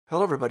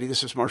Hello, everybody.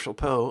 This is Marshall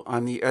Poe.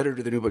 I'm the editor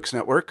of the New Books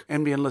Network.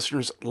 NBN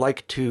listeners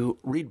like to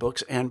read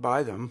books and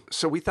buy them.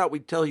 So we thought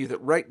we'd tell you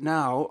that right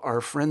now, our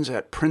friends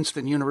at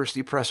Princeton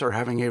University Press are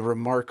having a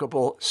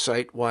remarkable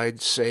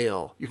site-wide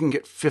sale. You can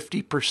get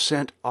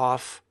 50%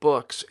 off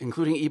books,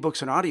 including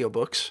ebooks and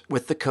audiobooks,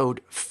 with the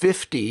code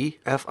 50,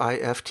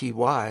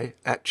 F-I-F-T-Y,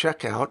 at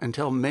checkout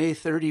until May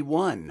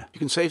 31. You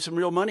can save some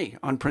real money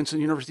on Princeton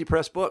University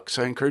Press books.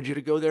 I encourage you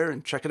to go there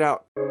and check it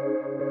out.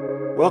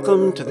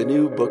 Welcome to the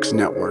New Books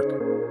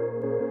Network.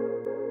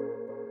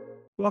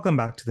 Welcome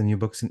back to the New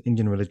Books in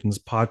Indian Religions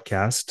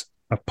podcast,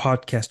 a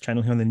podcast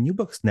channel here on the New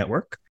Books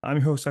Network. I'm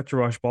your host, Dr.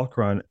 Raj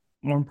Balkaran.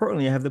 More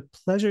importantly, I have the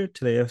pleasure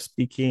today of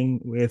speaking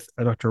with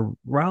Dr.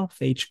 Ralph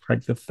H.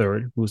 Craig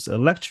III, who's a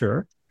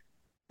lecturer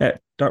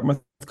at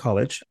Dartmouth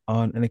College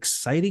on an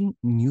exciting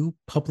new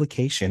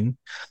publication,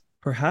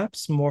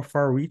 perhaps more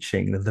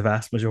far-reaching than the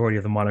vast majority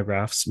of the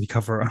monographs we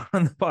cover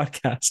on the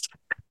podcast,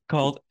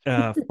 called,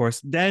 of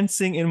course,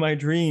 Dancing in My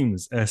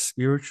Dreams, a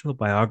spiritual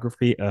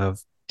biography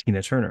of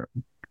Tina Turner.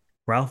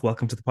 Ralph,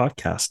 welcome to the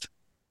podcast.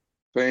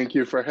 Thank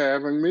you for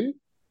having me.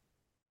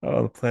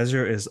 Oh, the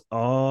pleasure is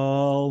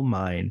all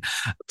mine.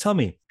 Tell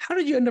me, how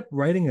did you end up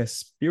writing a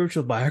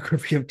spiritual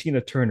biography of Tina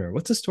Turner?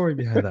 What's the story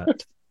behind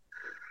that?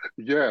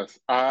 Yes,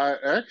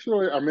 I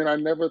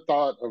never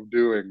thought of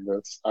doing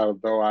this,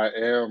 though I've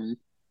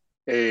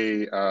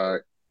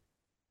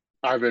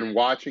been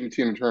watching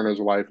Tina Turner's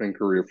life and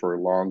career for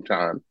a long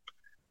time.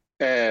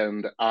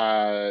 And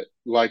I,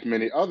 like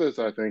many others,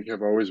 I think,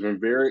 have always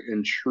been very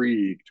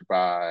intrigued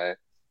by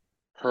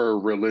her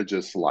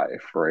religious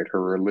life, right?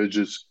 Her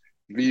religious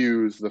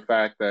views, the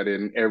fact that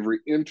in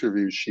every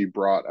interview she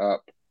brought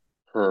up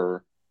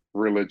her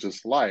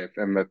religious life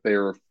and that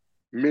there are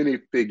many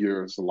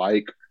figures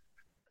like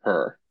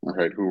her,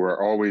 right, who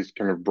are always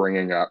kind of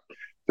bringing up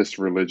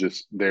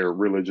their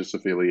religious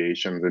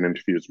affiliations and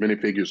interviews, many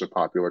figures of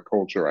popular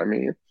culture, I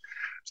mean.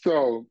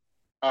 So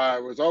I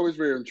was always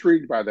very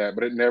intrigued by that,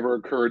 but it never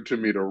occurred to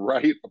me to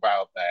write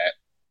about that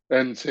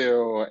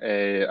until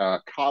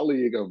a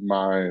colleague of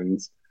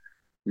mine's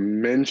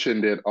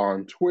mentioned it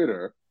on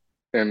Twitter,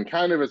 and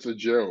kind of as a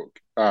joke,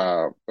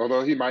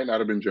 although he might not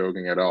have been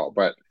joking at all,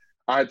 but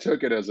I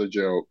took it as a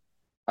joke.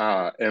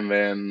 And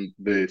then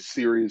the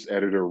series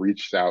editor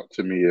reached out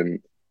to me and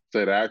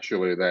said,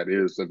 actually, that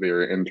is a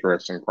very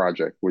interesting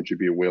project. Would you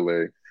be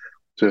willing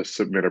to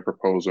submit a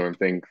proposal and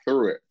think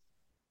through it?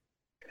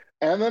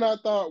 And then I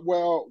thought,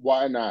 well,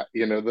 why not?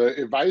 You know,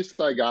 the advice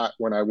I got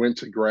when I went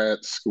to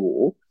grad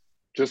school,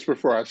 just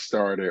before I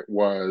started,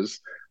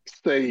 was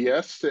say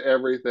yes to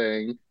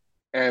everything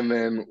and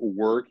then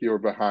work your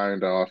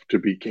behind off to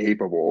be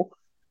capable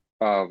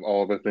of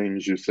all the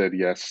things you said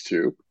yes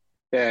to.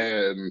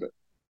 And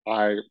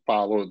I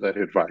followed that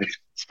advice.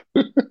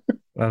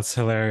 That's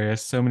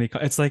hilarious. So many.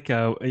 It's like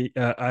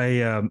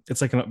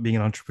it's like being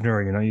an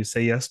entrepreneur. You know, you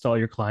say yes to all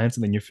your clients,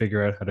 and then you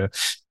figure out how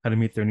to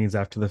meet their needs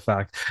after the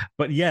fact.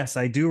 But yes,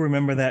 I do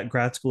remember that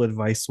grad school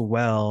advice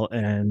well,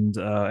 and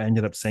I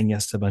ended up saying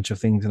yes to a bunch of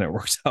things, and it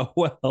worked out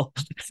well.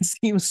 It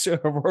seems to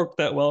have worked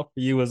out well for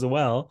you as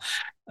well.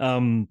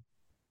 Um,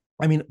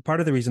 I mean, part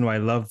of the reason why I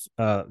love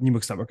New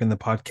Books Network and the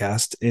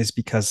podcast is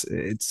because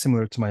it's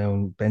similar to my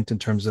own bent in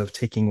terms of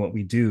taking what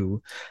we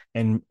do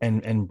and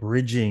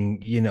bridging,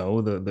 you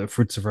know, the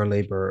fruits of our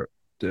labor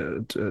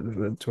to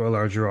a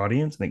larger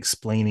audience and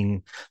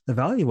explaining the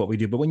value of what we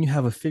do. But when you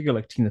have a figure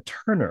like Tina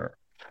Turner,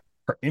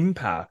 her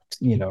impact,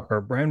 you know,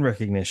 her brand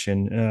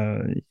recognition,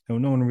 you know,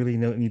 no one really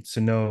needs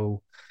to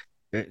know.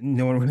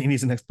 No one really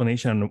needs an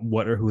explanation on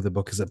what or who the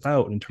book is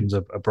about in terms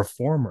of a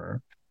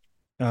performer.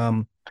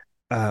 Um,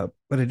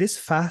 but it is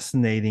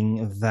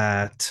fascinating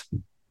that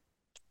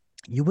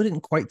you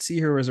wouldn't quite see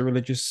her as a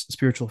religious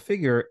spiritual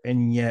figure,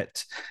 and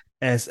yet,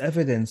 as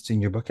evidenced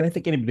in your book, and I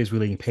think anybody who's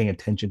really paying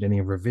attention to any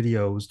of her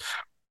videos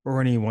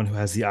or anyone who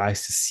has the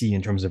eyes to see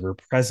in terms of her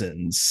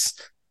presence,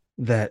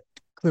 that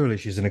clearly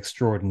she's an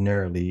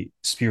extraordinarily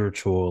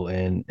spiritual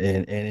and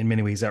in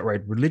many ways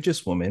outright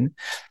religious woman.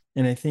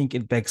 And I think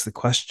it begs the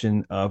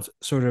question of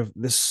sort of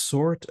this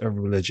sort of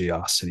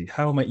religiosity.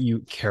 How might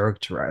you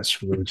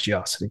characterize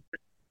religiosity?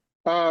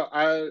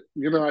 I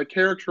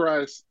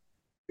characterize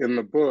in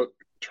the book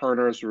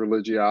Turner's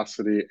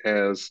religiosity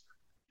as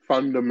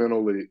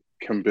fundamentally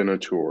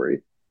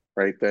combinatory,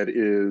 right? That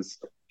is,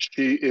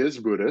 she is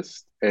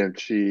Buddhist and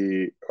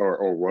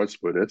or was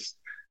Buddhist,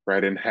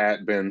 right? And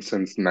had been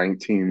since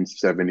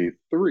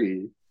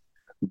 1973.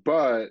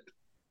 But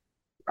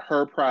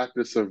her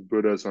practice of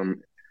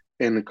Buddhism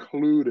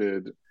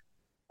included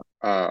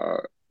uh,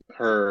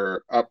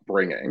 her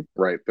upbringing,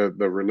 right? The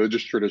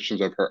religious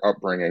traditions of her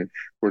upbringing,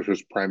 which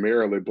was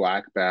primarily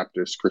Black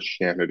Baptist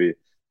Christianity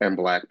and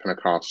Black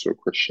Pentecostal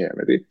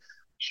Christianity.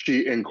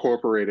 She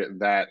incorporated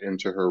that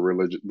into her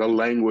religion, the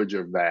language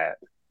of that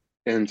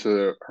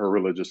into her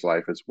religious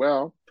life as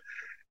well.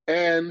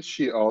 And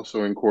she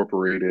also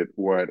incorporated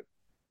what,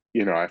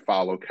 I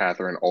follow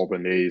Catherine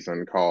Albanese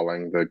in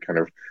calling the kind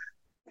of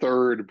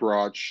third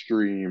broad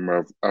stream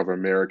of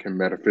American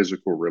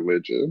metaphysical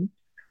religion.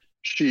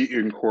 She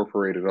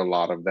incorporated a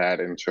lot of that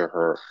into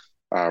her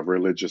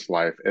religious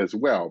life as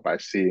well by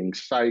seeing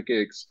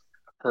psychics,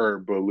 her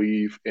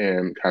belief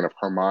in kind of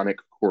harmonic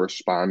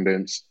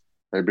correspondence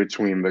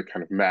between the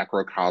kind of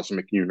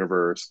macrocosmic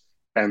universe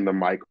and the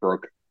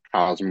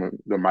microcosm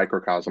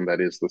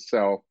that is the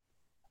self.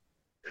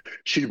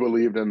 She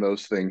believed in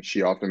those things.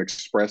 She often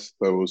expressed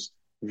those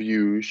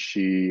views.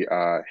 She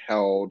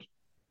held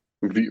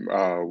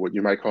what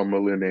you might call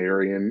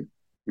millenarian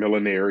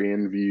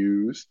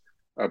views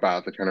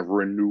about the kind of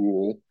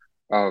renewal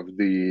of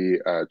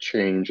the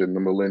change in the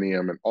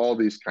millennium and all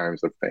these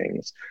kinds of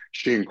things.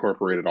 She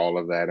incorporated all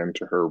of that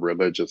into her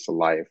religious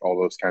life, all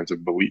those kinds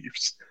of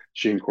beliefs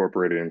she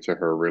incorporated into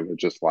her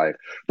religious life,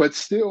 but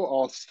still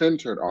all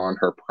centered on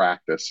her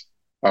practice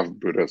of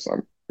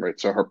Buddhism, right?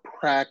 So her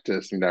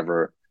practice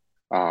never,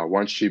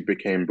 once she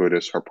became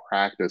Buddhist, her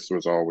practice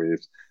was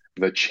always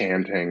the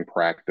chanting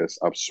practice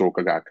of Soka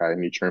Gakkai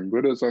Nichiren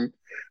Buddhism,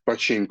 but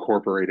she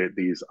incorporated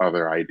these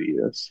other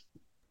ideas.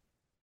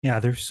 Yeah,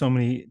 there's so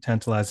many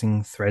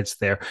tantalizing threads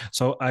there.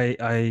 So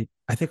I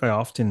think I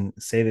often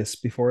say this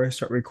before I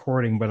start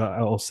recording, but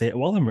I'll say it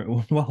while I'm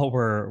while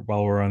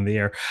we're on the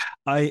air.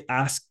 I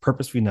ask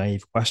purposefully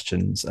naive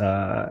questions,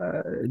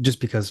 just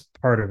because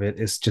part of it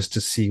is just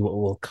to see what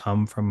will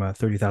come from a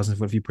 30,000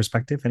 foot view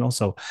perspective, and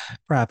also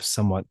perhaps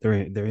somewhat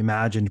their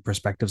imagined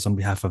perspectives on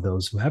behalf of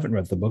those who haven't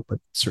read the book, but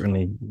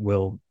certainly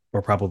will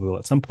or probably will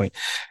at some point.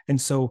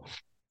 And so,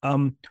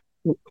 um,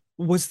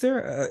 was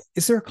there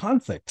is there a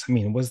conflict? I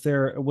mean, was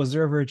there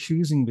ever a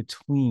choosing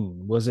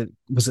between? Was it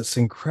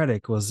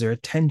syncretic? Was there a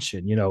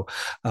tension?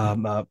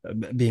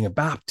 Being a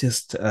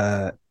Baptist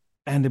and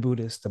a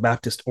Buddhist, a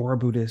Baptist or a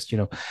Buddhist.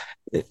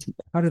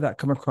 How did that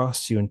come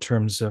across to you in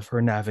terms of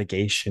her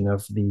navigation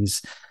of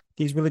these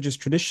religious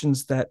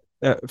traditions that,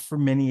 for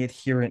many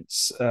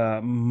adherents,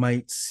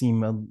 might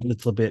seem a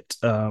little bit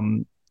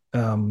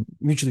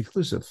mutually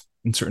exclusive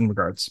in certain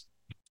regards?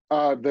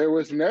 There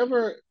was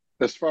never,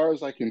 as far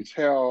as I can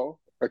tell,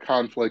 a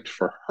conflict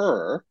for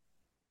her.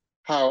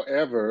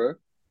 However,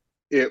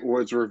 it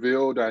was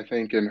revealed, I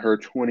think, in her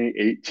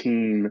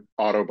 2018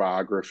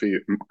 autobiography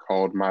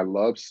called My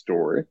Love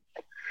Story,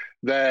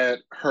 that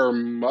her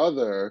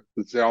mother,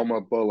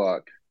 Zelma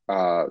Bullock,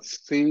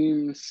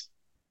 seems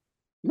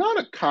not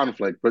a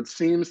conflict, but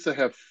seems to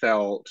have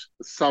felt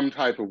some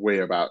type of way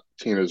about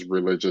Tina Turner's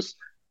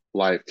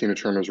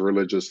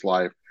religious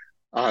life.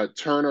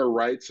 Turner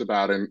writes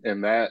about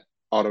in that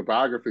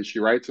autobiography, she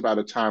writes about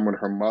a time when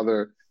her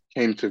mother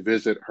came to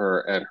visit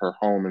her at her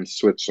home in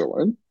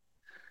Switzerland.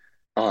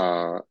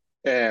 Uh,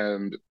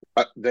 and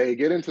they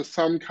get into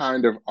some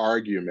kind of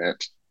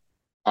argument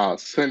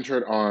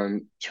centered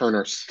on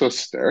Turner's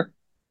sister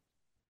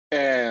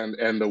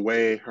and the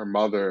way her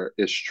mother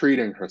is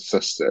treating her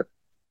sister.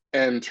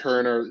 And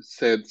Turner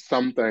said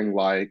something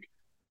like,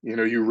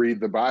 you read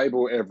the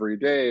Bible every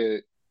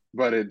day,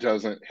 but it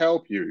doesn't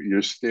help you.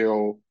 You're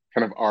still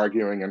kind of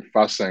arguing and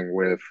fussing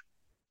with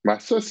my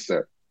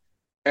sister.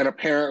 And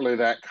apparently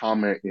that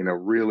comment,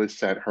 really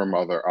set her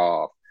mother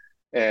off.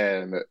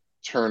 And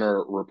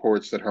Turner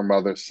reports that her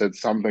mother said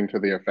something to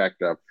the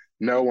effect of,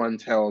 "No one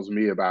tells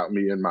me about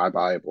me in my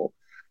Bible."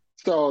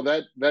 So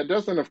that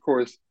doesn't, of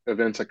course,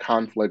 evince a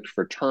conflict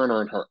for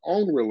Turner in her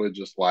own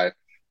religious life,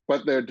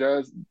 but there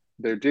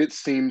did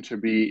seem to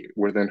be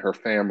within her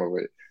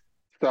family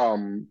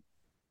some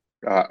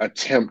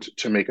attempt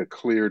to make a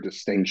clear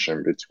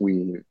distinction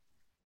between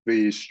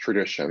these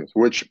traditions,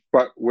 which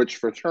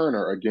for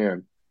Turner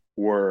again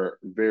were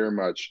very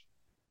much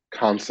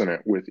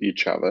consonant with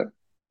each other.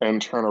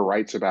 And Turner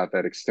writes about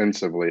that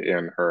extensively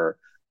in her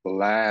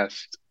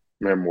last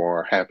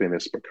memoir,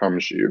 Happiness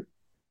Becomes You,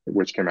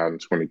 which came out in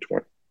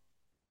 2020.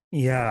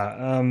 Yeah,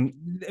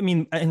 I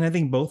mean, and I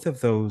think both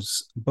of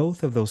those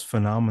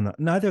phenomena,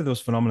 neither of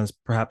those phenomena is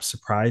perhaps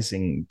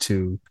surprising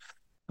to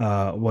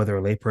whether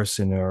a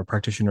layperson or a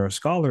practitioner or a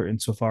scholar,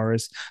 insofar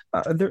as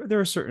there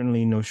are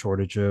certainly no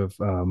shortage of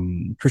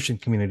Christian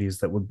communities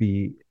that would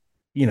be,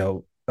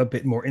 a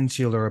bit more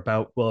insular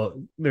about, well,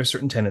 there are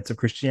certain tenets of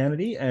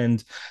Christianity,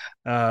 and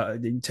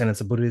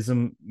tenets of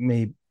Buddhism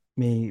may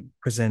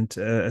present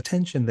a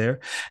tension there,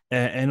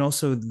 and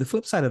also the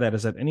flip side of that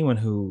is that anyone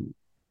who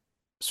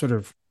sort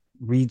of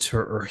reads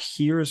her or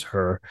hears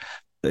her,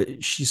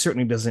 she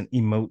certainly doesn't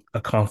emote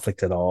a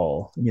conflict at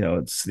all.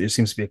 There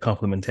seems to be a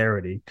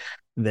complementarity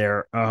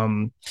there.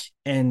 And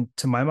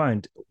to my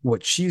mind,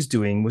 what she's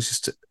doing was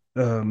just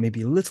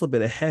maybe a little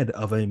bit ahead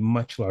of a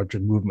much larger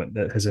movement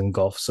that has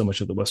engulfed so much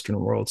of the Western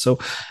world. So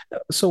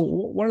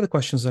one of the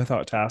questions I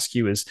thought to ask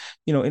you is,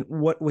 in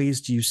what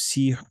ways do you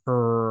see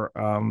her?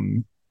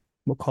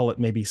 We'll call it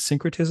maybe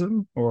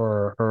syncretism,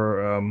 or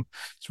her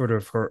sort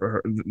of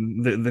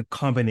the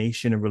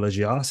combination of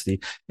religiosity.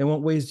 In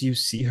what ways do you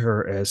see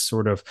her as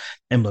sort of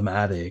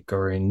emblematic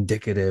or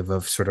indicative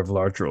of sort of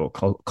larger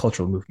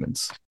cultural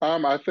movements?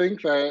 I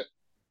think that,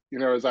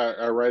 as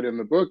I write in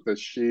the book, that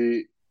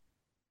she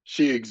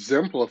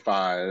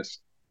exemplifies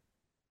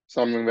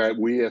something that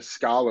we as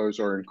scholars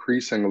are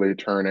increasingly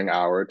turning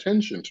our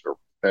attention to.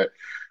 That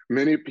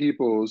many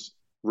people's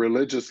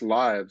religious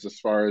lives, as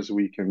far as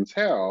we can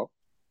tell,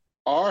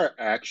 are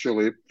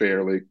actually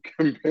fairly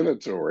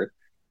combinatory.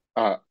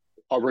 Uh,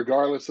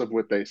 Regardless of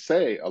what they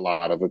say, a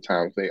lot of the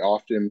times,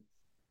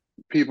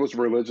 people's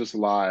religious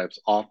lives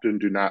often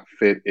do not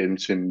fit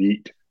into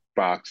neat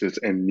boxes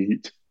and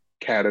neat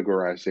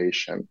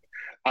categorization.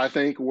 I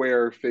think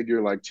where a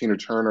figure like Tina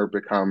Turner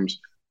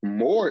becomes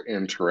more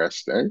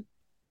interesting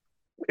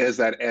is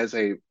that as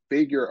a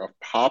figure of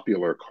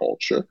popular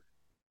culture,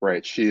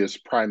 right, she is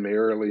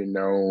primarily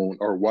known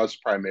or was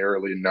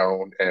primarily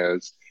known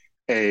as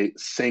a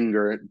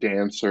singer,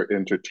 dancer,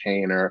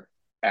 entertainer,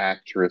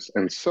 actress,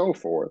 and so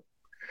forth.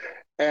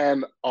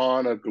 And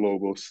on a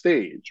global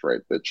stage,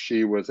 right, that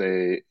she was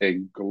a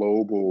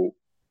global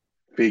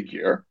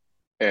figure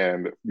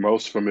and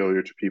most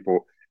familiar to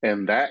people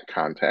in that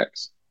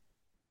context.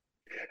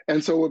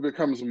 And so what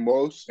becomes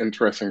most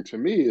interesting to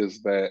me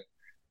is that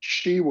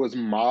she was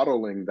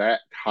modeling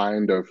that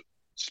kind of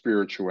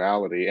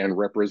spirituality and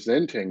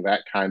representing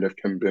that kind of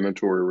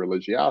combinatory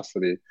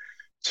religiosity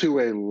to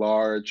a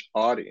large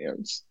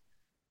audience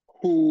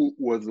who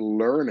was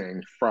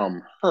learning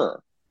from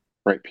her,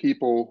 right?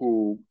 People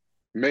who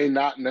may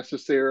not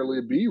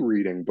necessarily be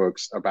reading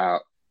books about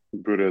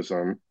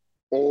Buddhism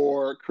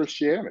or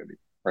Christianity,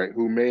 right?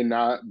 Who may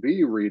not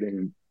be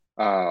reading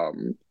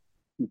um,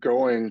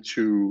 going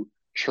to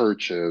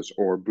churches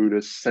or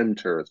Buddhist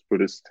centers,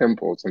 Buddhist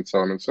temples, and so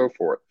on and so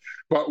forth.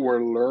 But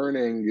we're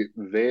learning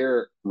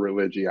their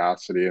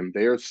religiosity and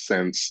their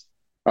sense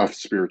of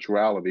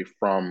spirituality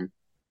from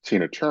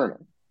Tina Turner.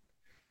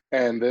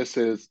 And this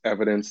is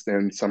evidenced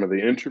in some of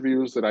the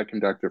interviews that I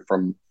conducted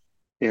from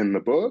in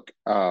the book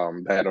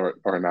that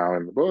are now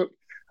in the book.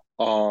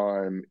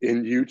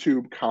 In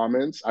YouTube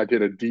comments, I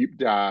did a deep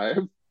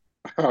dive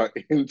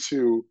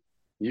into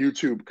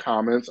YouTube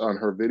comments on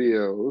her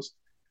videos,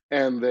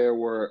 and there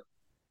were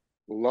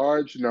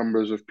large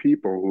numbers of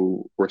people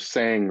who were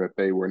saying that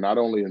they were not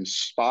only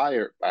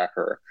inspired by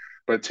her,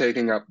 but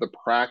taking up the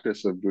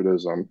practice of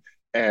Buddhism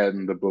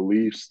and the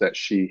beliefs that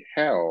she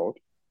held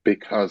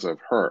because of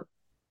her.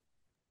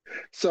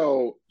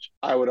 So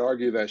I would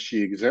argue that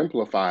she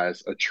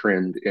exemplifies a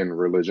trend in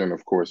religion.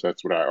 Of course,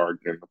 that's what I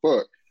argue in the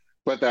book,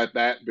 but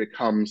that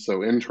becomes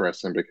so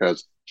interesting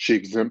because she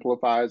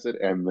exemplifies it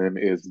and then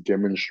is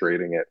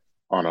demonstrating it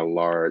on a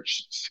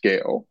large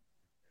scale.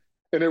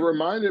 And it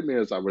reminded me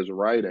as I was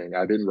writing,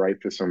 I didn't write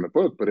this in the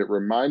book, but it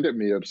reminded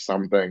me of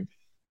something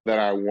that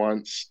I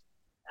once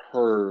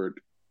heard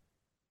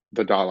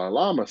the Dalai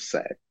Lama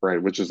say,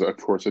 right? Which is, of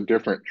course, a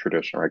different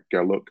tradition, right?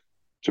 Gelug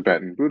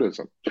Tibetan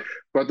Buddhism.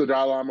 But the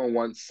Dalai Lama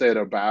once said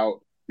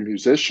about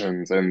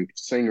musicians and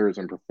singers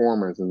and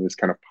performers and these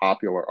kind of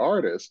popular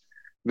artists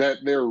that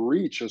their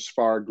reach is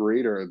far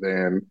greater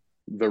than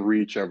the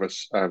reach of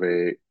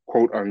a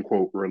quote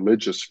unquote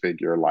religious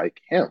figure like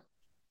him,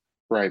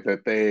 right?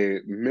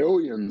 That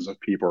millions of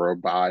people are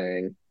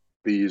buying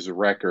these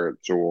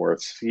records or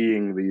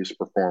seeing these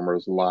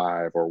performers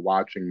live or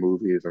watching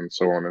movies and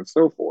so on and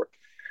so forth.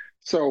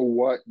 So,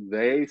 what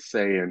they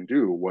say and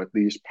do, what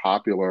these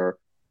popular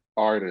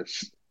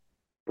artists,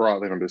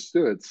 broadly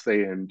understood,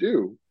 say and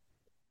do,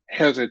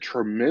 has a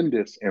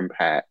tremendous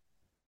impact,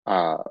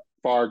 uh,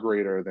 far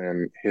greater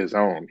than his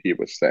own, he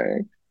was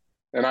saying.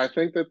 And I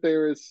think that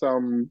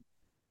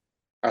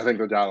I think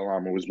the Dalai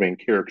Lama was being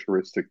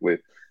characteristically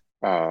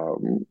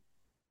um,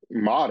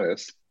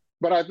 modest,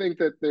 but I think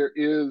that there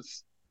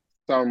is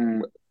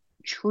some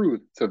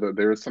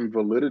there is some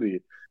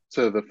validity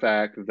to the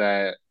fact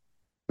that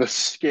the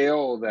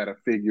scale that a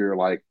figure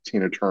like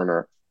Tina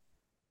Turner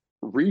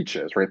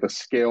reaches, right? The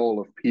scale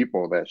of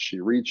people that she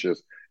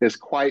reaches is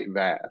quite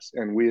vast.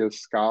 And we as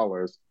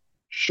scholars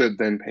should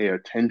then pay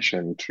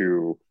attention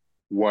to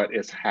what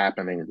is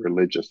happening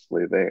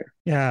religiously there.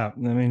 Yeah, I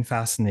mean,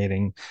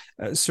 fascinating.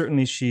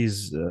 Certainly,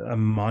 she's a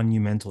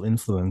monumental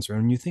influencer.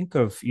 And you think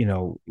of,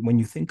 when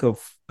you think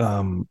of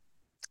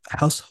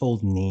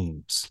household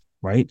names,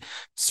 right?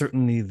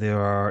 Certainly,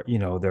 there are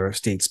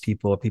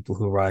statespeople, people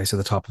who rise to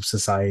the top of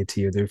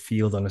society or their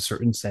field on a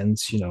certain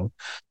sense.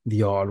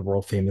 The odd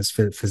world famous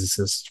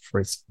physicist,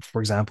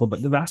 for example.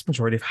 But the vast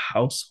majority of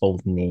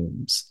household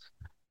names,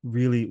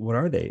 really, what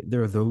are they?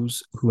 They're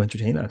those who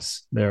entertain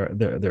us.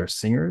 They're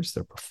singers,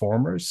 they're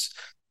performers.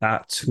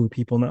 That's who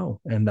people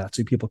know, and that's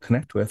who people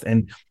connect with.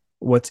 And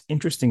what's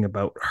interesting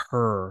about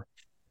her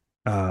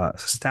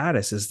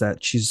status is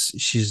that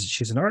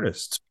she's an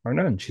artist, or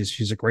none.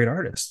 She's a great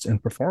artist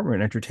and performer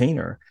and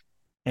entertainer,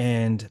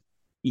 and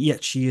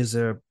yet she is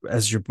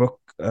as your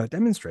book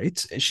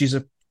demonstrates, she's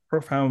a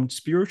profound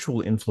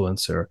spiritual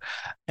influencer.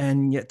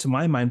 And yet, to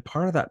my mind,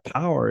 part of that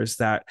power is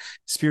that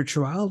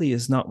spirituality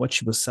is not what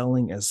she was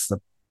selling as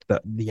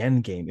the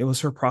end game. It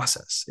was her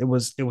process. It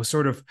was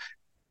sort of,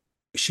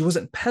 she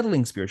wasn't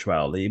peddling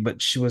spirituality,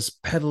 but she was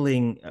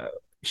peddling.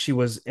 She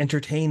was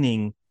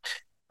entertaining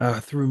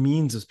through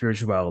means of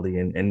spirituality,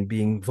 and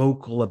being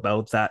vocal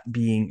about that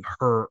being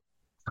her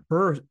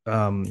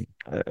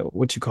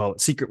what you call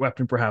it, secret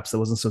weapon, perhaps, that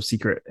wasn't so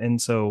secret. And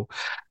so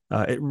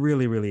it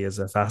really, really is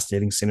a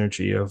fascinating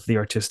synergy of the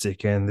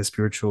artistic and the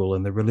spiritual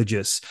and the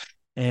religious.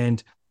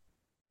 And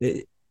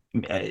it,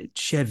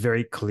 she had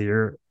very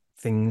clear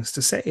things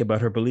to say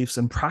about her beliefs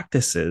and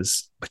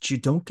practices, but you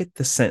don't get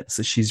the sense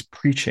that she's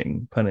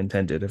preaching, pun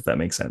intended, if that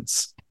makes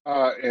sense.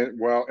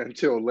 Well,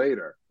 until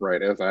later,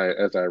 right? As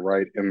I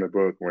write in the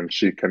book, when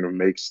she kind of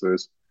makes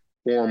this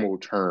formal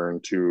turn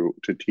to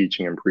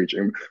teaching and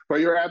preaching.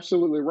 But you're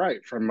absolutely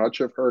right. For much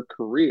of her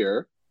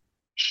career,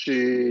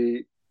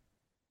 she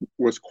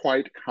was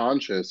quite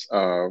conscious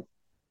of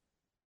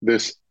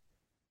this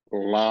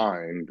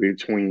line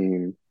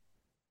between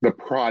the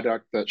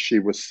product that she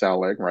was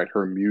selling, right?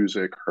 Her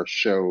music, her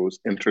shows,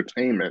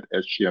 entertainment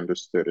as she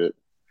understood it,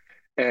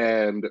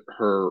 and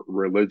her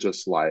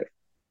religious life,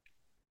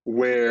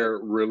 where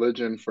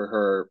religion for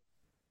her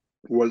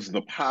was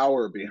the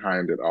power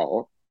behind it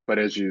all. But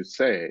as you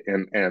say,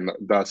 and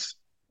thus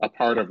a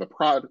part of the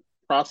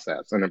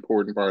process, an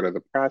important part of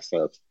the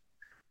process,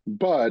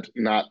 but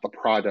not the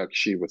product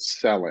she was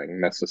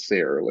selling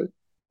necessarily,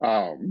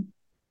 um,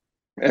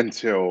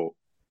 until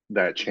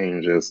that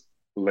changes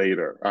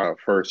later.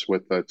 First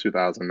with the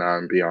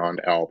 2009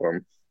 Beyond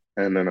album,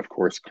 and then of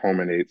course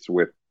culminates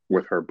with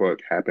her book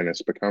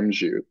Happiness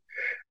Becomes You.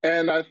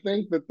 And I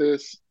think that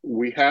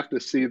we have to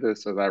see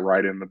this, as I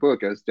write in the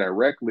book, as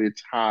directly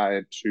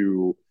tied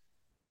to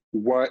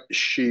what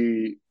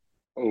she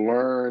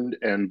learned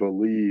and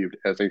believed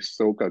as a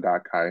Soka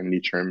Gakkai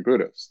Nichiren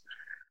Buddhist,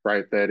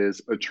 right? That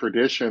is a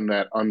tradition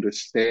that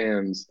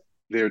understands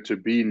there to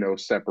be no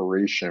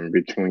separation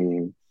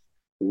between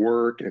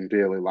work and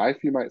daily life,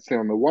 you might say,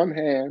 on the one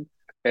hand,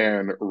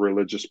 and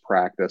religious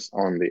practice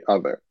on the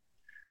other.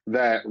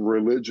 That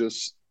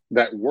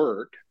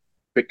work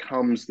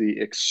becomes the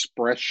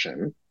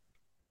expression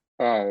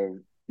of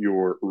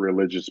your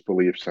religious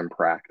beliefs and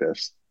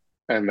practice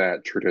and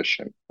that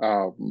tradition.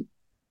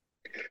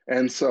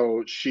 And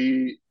so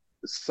she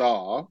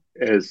saw,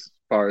 as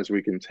far as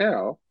we can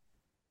tell,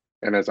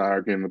 and as I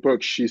argue in the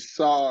book, she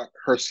saw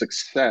her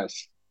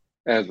success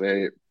as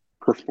a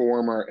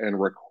performer and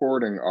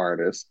recording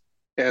artist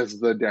as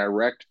the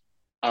direct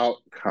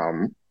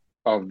outcome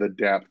of the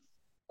depth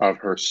of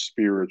her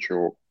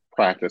spiritual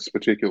practice,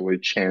 particularly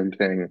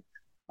chanting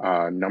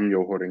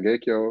Nam-myoho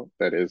Renge-kyo,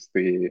 that is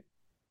the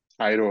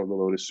title of the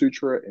Lotus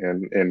Sutra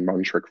in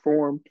mantric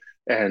form,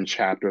 and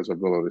chapters of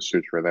the Lotus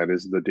Sutra, that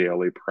is the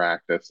daily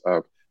practice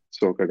of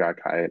Soka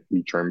Gakkai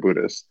Nichiren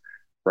Buddhists.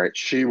 Right,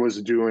 she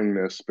was doing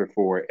this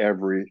before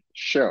every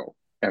show,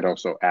 and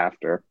also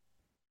after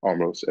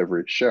almost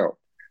every show.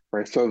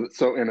 Right, so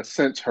in a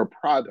sense, her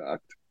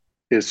product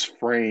is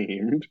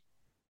framed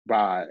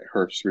by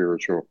her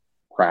spiritual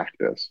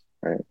practice.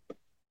 Right,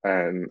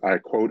 and I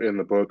quote in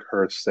the book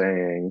her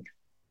saying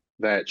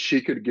that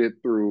she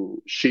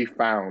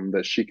found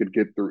that she could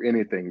get through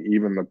anything,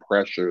 even the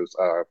pressures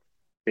of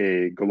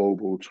a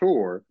global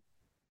tour,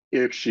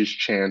 if she's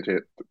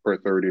chanted for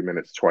 30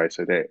 minutes twice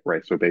a day,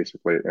 right? So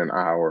basically an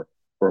hour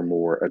or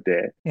more a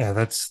day. Yeah,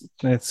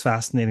 it's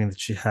fascinating that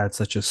she had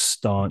such a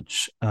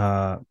staunch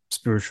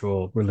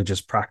spiritual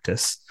religious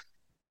practice.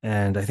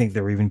 And I think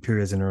there were even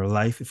periods in her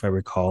life, if I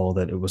recall,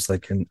 that it was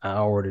like an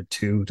hour to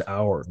 2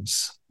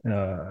 hours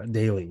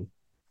daily,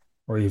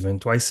 or even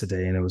twice a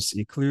day. And it was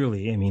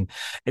clearly, I mean,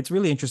 it's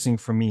really interesting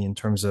for me in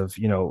terms of,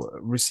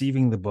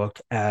 receiving the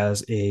book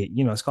as a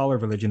scholar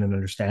of religion and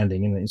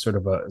understanding, and sort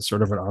of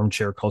an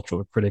armchair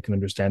cultural critic and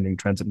understanding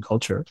trends in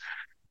culture.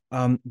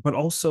 But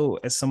also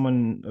as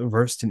someone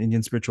versed in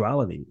Indian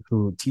spirituality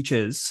who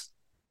teaches,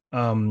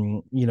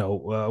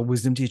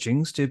 wisdom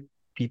teachings to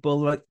people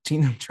like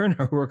Tina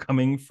Turner, who are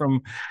coming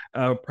from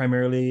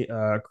primarily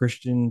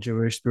Christian,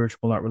 Jewish,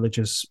 spiritual, not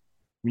religious,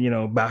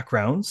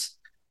 backgrounds,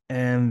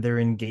 and they're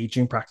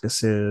engaging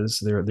practices.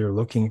 They're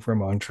looking for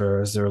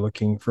mantras. They're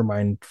looking for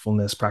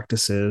mindfulness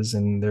practices,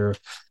 and they're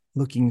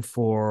looking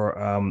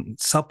for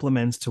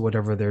supplements to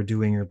whatever they're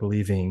doing or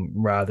believing,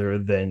 rather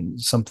than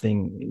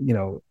something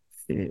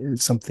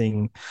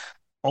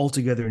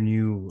altogether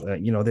new.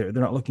 They're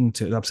not looking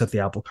to upset the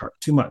apple cart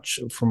too much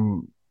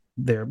from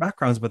their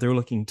backgrounds, but they're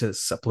looking to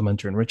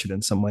supplement or enrich it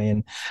in some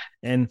way.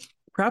 And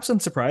perhaps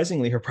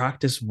unsurprisingly, her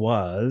practice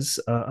was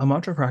a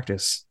mantra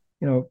practice.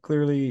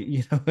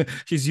 Clearly,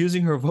 she's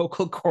using her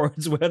vocal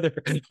cords, whether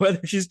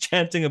she's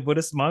chanting a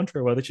Buddhist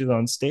mantra, whether she's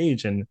on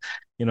stage. And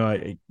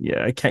I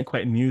can't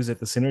quite muse at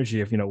the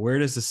synergy of where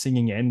does the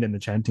singing end and the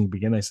chanting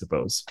begin, I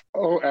suppose.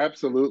 Oh,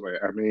 absolutely.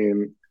 I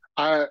mean,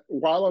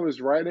 while I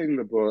was writing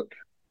the book,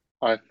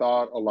 I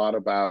thought a lot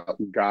about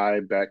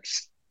Guy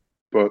Beck's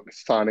book,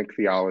 Sonic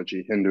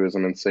Theology,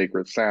 Hinduism and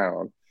Sacred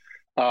Sound.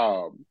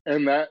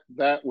 And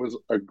that was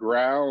a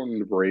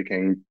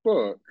groundbreaking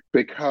book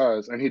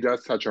because, and he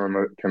does touch on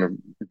the kind of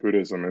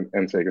Buddhism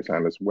and sacred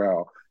sound as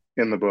well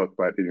in the book,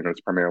 but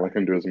it's primarily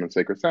Hinduism and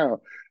sacred sound,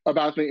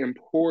 about the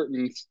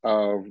importance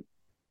of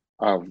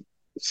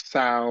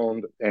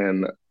sound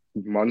and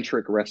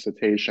mantric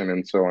recitation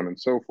and so on and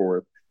so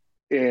forth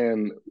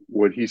in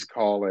what he's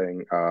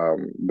calling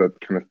the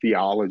kind of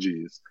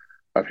theologies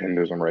of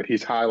Hinduism, right?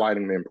 He's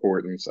highlighting the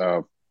importance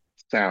of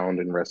sound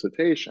and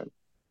recitation.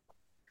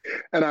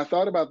 And I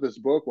thought about this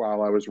book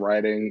while I was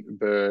writing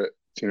the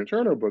Tina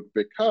Turner book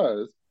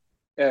because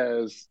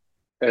as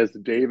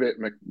David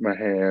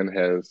McMahon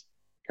has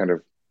kind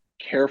of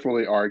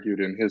carefully argued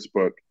in his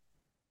book,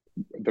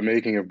 The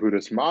Making of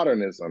Buddhist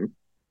Modernism,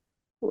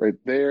 right,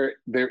 there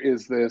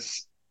is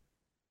this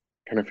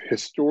kind of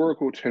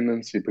historical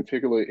tendency,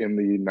 particularly in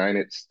the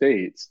United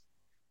States,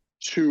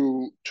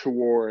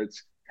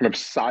 towards kind of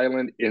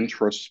silent,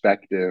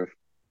 introspective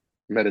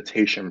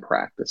meditation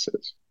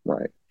practices,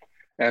 right?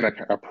 And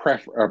a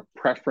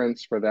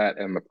preference for that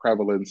and the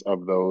prevalence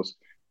of those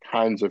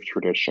kinds of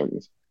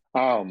traditions,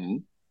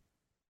 and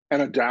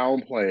a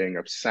downplaying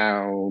of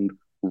sound,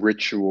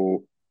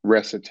 ritual,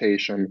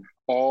 recitation,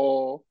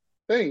 all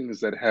things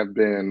that have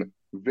been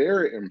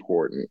very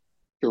important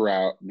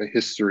throughout the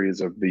histories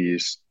of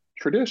these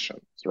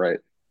traditions, right?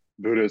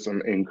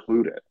 Buddhism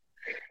included.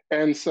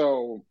 And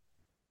so,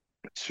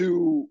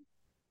 two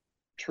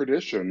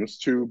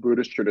two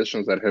Buddhist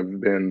traditions that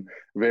have been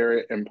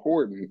very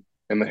important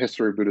in the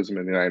history of Buddhism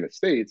in the United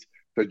States,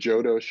 the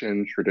Jodo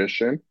Shin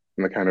tradition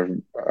and the kind of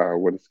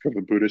what is called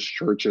the Buddhist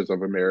Churches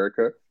of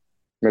America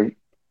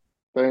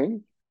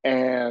thing,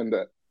 and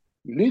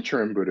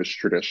Nichiren Buddhist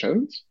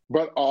traditions,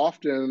 but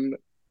often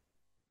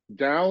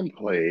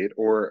downplayed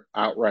or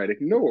outright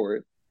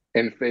ignored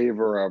in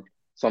favor of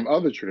some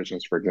other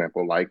traditions, for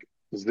example, like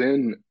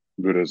Zen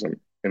Buddhism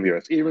in the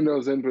US, even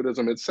though Zen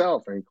Buddhism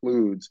itself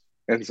includes,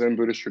 and Zen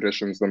Buddhist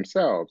traditions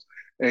themselves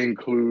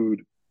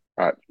include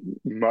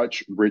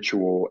much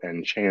ritual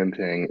and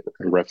chanting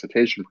and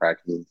recitation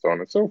practices and so on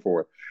and so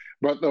forth.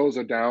 But those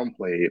are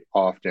downplayed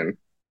often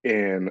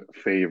in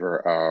favor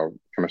of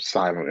kind of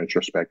silent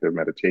introspective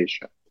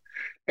meditation.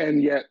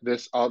 And yet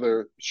this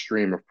other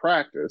stream of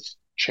practice,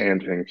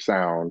 chanting,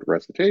 sound,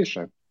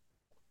 recitation,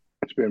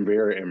 it's been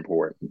very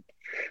important.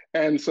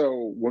 And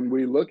so when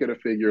we look at a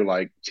figure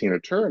like Tina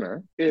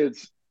Turner,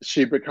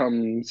 she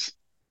becomes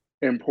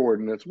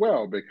important as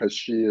well because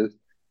she is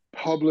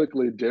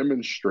publicly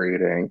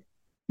demonstrating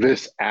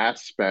this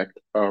aspect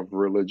of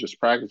religious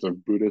practice,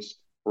 of Buddhist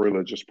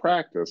religious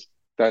practice,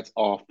 that's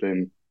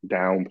often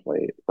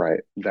downplayed, right?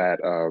 That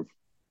of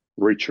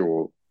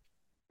ritual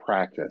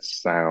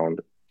practice, sound,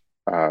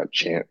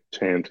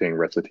 chanting,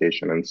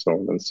 recitation, and so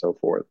on and so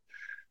forth.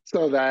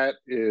 So that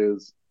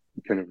is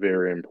kind of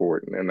very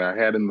important. And I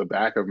had in the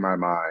back of my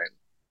mind,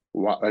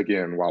 while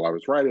I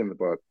was writing the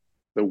book,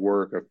 the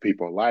work of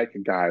people like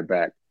Guy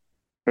Beck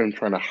and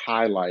trying to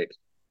highlight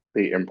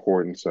the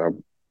importance of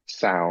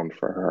sound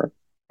for her.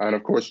 And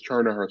of course,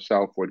 Turner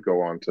herself would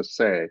go on to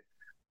say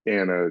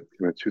in a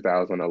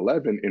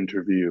 2011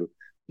 interview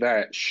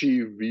that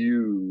she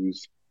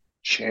views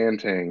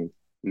chanting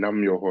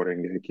Nam Myoho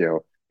Renge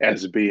Kyo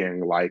as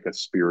being like a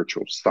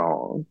spiritual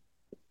song.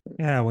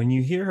 Yeah, when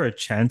you hear her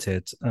chant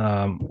it,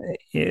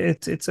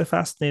 it's a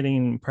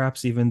fascinating,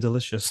 perhaps even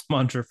delicious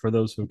mantra for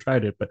those who've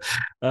tried it. But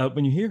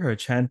when you hear her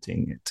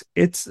chanting it,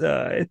 it's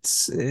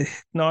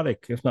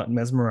hypnotic, if not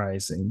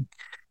mesmerizing.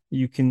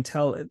 You can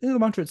tell the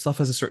mantra itself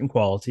has a certain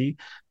quality.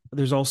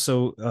 There's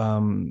also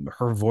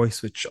her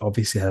voice, which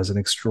obviously has an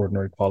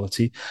extraordinary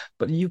quality.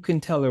 But you can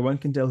tell, or one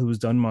can tell, who's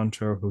done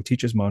mantra, who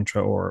teaches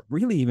mantra, or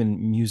really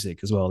even music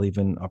as well,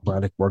 even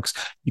operatic works.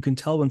 You can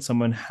tell when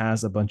someone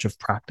has a bunch of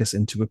practice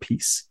into a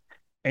piece.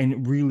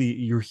 And really,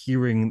 you're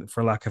hearing,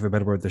 for lack of a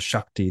better word, the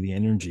Shakti, the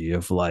energy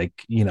of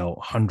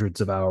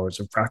hundreds of hours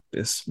of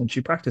practice when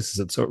she practices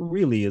it. So it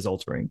really is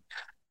altering.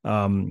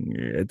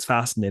 It's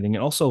fascinating.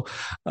 And also,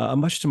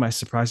 much to my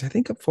surprise, I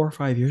think 4 or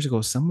 5 years ago,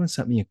 someone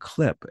sent me a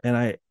clip and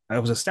I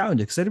was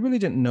astounded because I really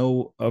didn't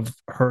know of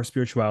her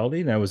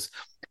spirituality. And I was,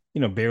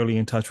 barely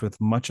in touch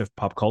with much of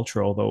pop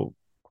culture, although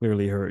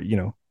clearly her,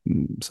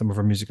 some of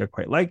her music I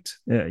quite liked,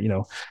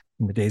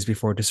 in the days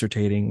before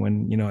dissertating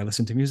when, I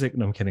listened to music.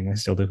 No, I'm kidding. I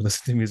still do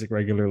listen to music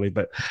regularly,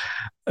 but,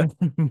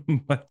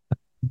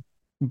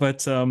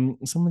 but,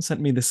 someone sent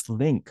me this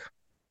link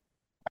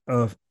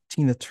of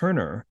Tina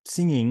Turner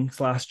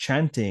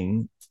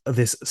singing/chanting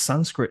this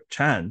Sanskrit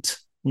chant,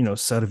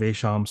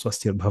 Sarvesham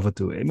Swastir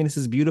Bhavatu. I mean, this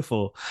is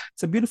beautiful.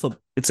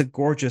 It's a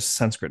gorgeous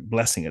Sanskrit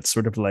blessing. It's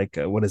sort of like,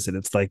 what is it?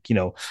 It's like,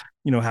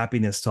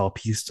 happiness to all,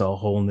 peace to all,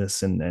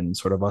 wholeness, and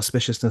sort of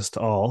auspiciousness to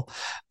all.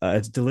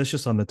 It's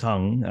delicious on the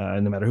tongue,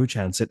 no matter who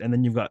chants it. And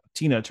then you've got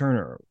Tina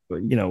Turner,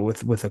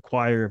 with a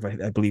choir of,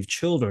 I believe,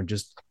 children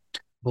just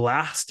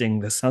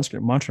blasting the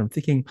Sanskrit mantra. I'm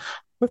thinking,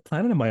 what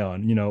planet am I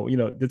on?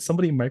 Did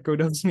somebody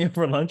microdose me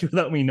for lunch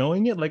without me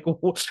knowing it? Like,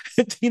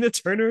 Tina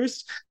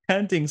Turner's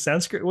chanting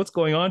Sanskrit. What's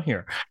going on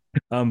here?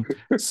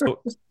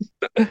 So,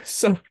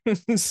 so,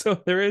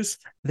 so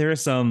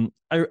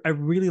I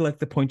really like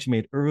the point you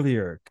made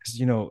earlier because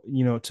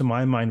to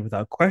my mind,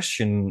 without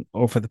question,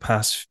 over the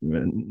past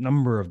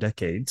number of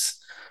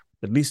decades,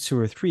 at least 2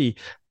 or 3,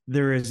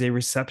 there is a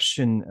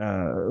reception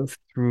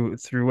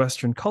through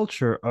Western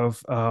culture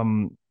of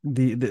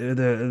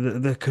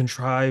the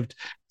contrived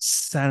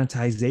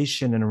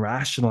sanitization and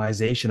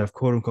rationalization of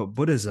quote unquote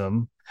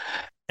Buddhism,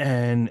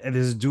 and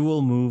this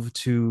dual move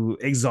to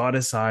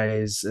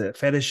exoticize,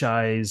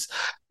 fetishize,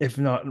 if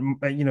not,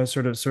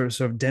 sort of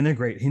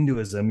denigrate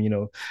Hinduism.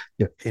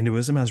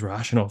 Hinduism has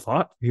rational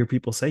thought. You hear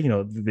people say,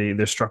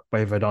 they're struck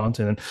by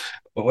Vedanta, and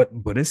what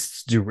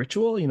Buddhists do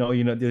ritual.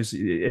 There's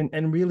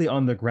and really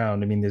on the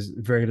ground. I mean, there's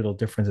very little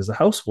difference as a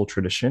household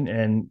tradition,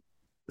 and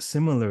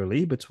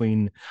similarly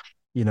between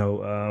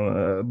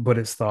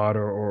Buddhist thought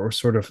or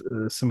sort of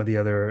some of the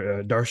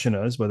other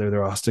darshanas, whether they're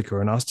Astika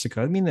or Nastika.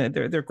 I mean,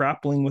 they're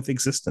grappling with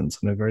existence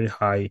on a very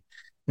high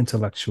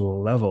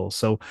intellectual level.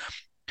 So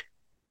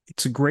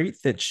it's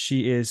great that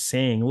she is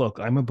saying,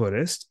 "Look, I'm a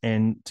Buddhist,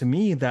 and to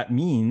me that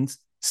means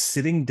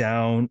sitting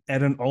down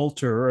at an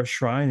altar or a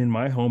shrine in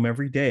my home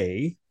every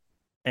day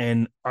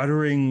and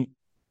uttering."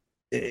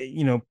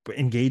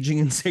 Engaging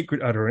in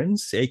sacred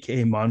utterance,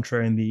 aka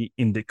mantra in the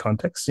Indic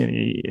context,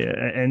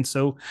 and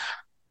so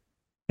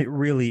it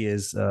really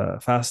is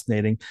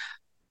fascinating.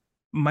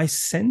 My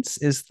sense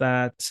is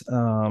that,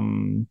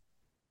 well,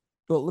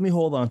 let me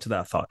hold on to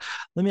that thought.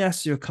 Let me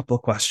ask you a couple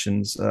of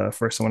questions.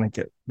 First, I want to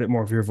get a bit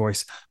more of your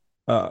voice.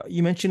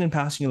 You mentioned in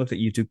passing you looked at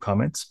YouTube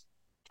comments.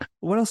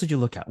 What else did you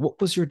look at? What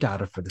was your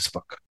data for this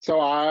book?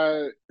 So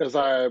as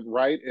I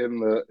write in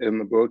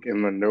the book,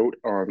 in the note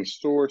on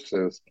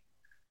sources,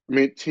 I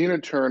mean, Tina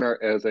Turner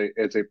as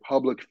a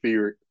public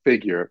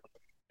figure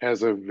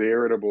has a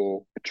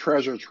veritable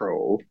treasure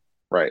trove,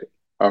 right,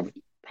 of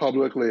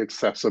publicly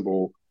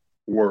accessible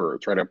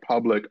words, right, a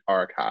public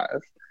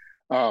archive.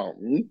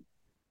 Um,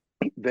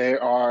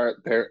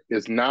 there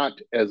is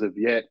not as of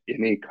yet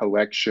any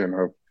collection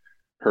of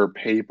her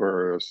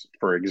papers,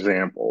 for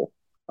example,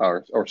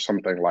 or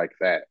something like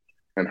that,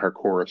 and her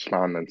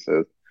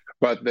correspondences.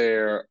 But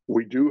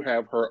we do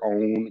have her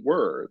own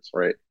words,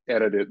 right,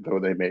 edited though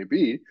they may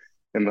be,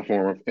 in the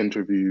form of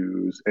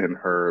interviews in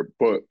her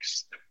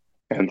books,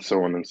 and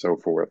so on and so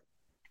forth.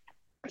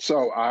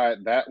 So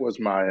that was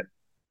my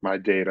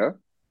data.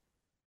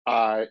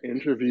 I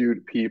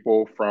interviewed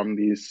people from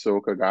the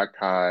Soka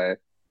Gakkai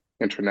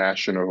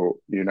International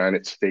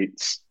United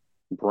States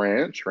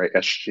branch, right,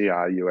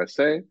 SGI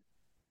USA,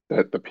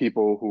 that the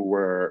people who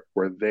were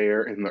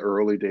there in the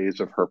early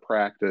days of her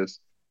practice,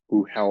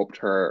 who helped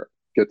her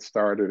get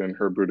started in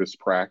her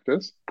Buddhist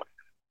practice.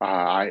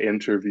 I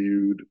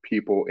interviewed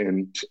people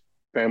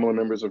family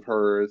members of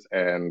hers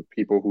and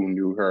people who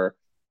knew her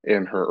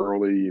in her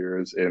early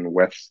years in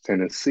West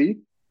Tennessee.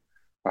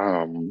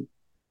 And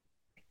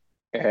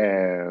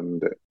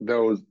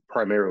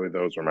primarily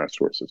those are my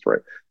sources,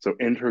 right? So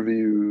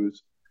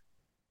interviews,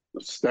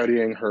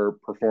 studying her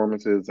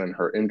performances and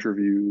her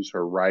interviews,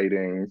 her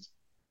writings,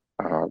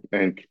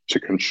 and to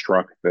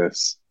construct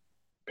this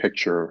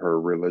picture of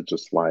her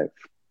religious life.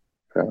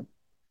 Yeah.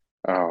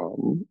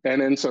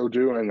 And in so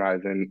doing, I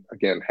then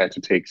again had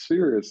to take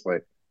seriously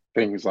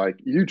things like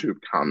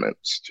YouTube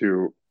comments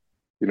to,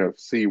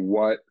 see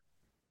what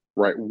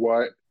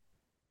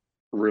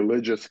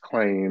religious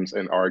claims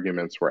and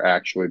arguments were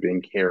actually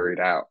being carried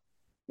out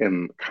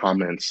in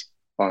comments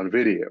on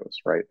videos,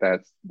 right?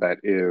 That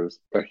is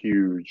a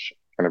huge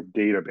kind of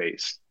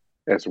database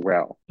as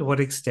well. To what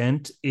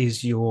extent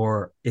is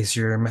your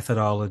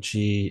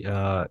methodology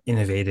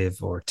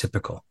innovative or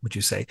typical, would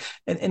you say?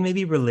 And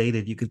maybe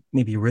related, you could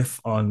maybe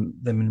riff on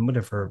them and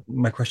whatever.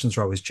 My questions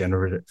are always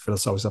generative, so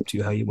it's always up to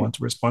you how you want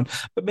to respond.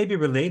 But maybe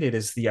related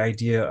is the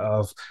idea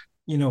of,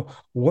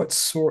 what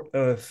sort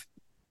of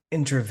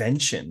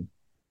intervention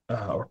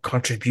or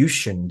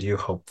contribution do you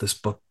hope this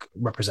book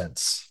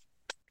represents?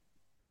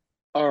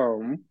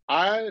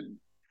 I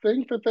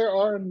think that there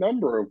are a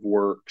number of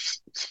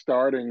works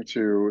starting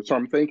to. So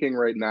I'm thinking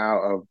right now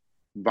of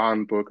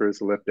Von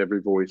Booker's Lift Every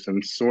Voice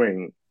and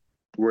Swing,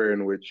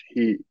 in which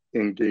he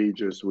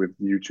engages with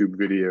YouTube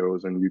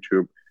videos and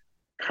YouTube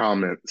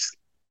comments.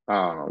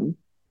 I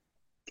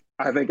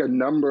think a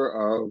number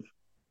of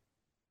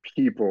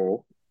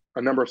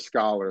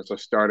scholars are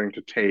starting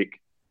to take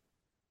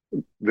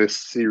this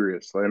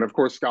seriously. And of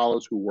course,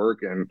 scholars who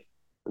work in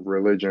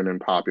religion and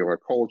popular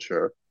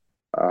culture,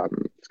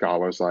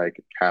 scholars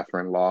like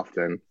Catherine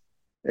Lofton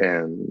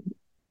and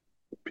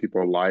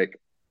people like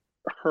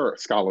her,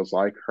 scholars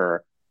like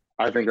her,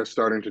 I think are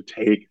starting to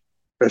take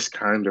this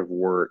kind of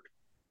work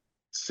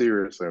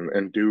seriously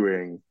and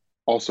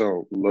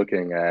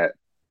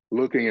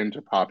looking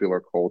into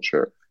popular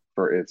culture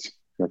for its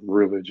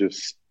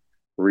religious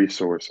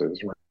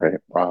resources, right?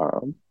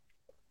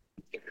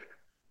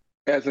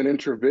 As an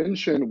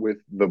intervention with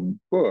the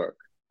book,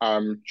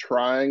 I'm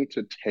trying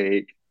to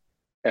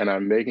and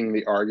I'm making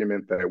the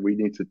argument that we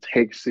need to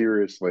take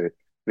seriously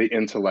the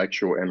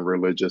intellectual and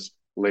religious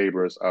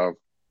labors of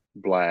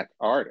Black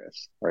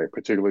artists, right?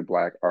 Particularly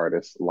Black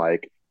artists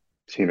like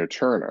Tina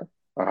Turner.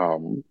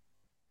 And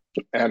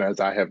as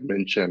I have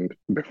mentioned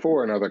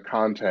before in other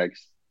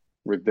contexts,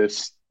 with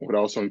this would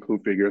also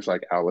include figures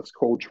like Alice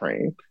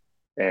Coltrane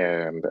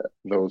and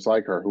those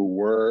like her who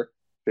were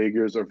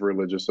figures of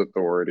religious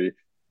authority,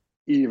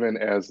 even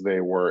as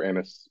they were, and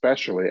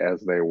especially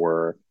as they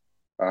were,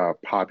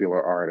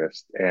 popular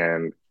artists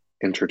and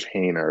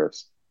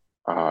entertainers,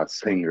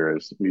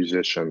 singers,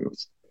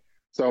 musicians.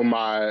 So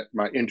my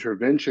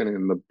intervention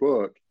in the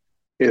book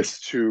is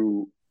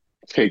to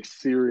take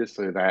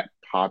seriously that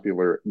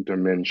popular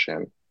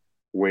dimension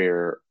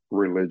where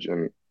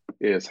religion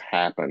is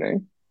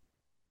happening.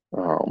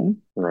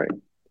 Right.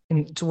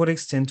 And to what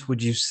extent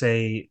would you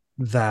say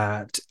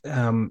that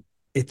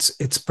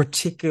it's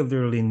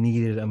particularly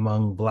needed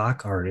among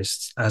Black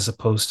artists as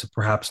opposed to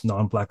perhaps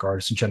non-Black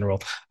artists in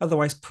general?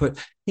 Otherwise put,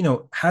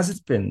 has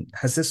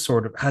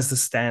the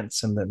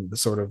stance and then the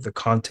sort of the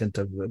content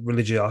of the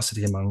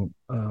religiosity among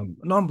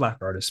non-Black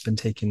artists been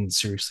taken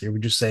seriously? Or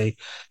would you say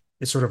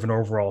it's sort of an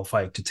overall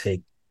fight to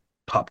take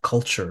pop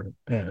culture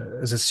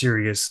as a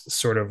serious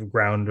sort of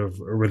ground of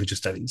religious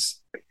studies?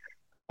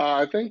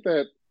 I think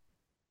that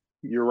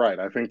you're right.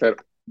 I think that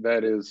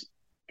that is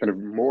kind of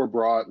more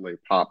broadly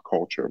pop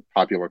culture,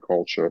 popular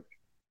culture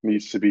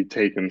needs to be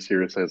taken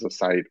seriously as a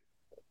site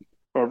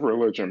of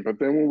religion. But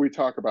then when we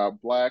talk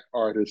about Black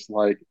artists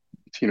like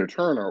Tina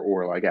Turner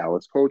or like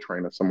Alice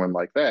Coltrane or someone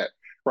like that,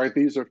 right?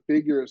 These are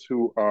figures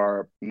who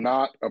are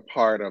not a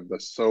part of the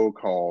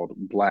so-called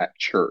Black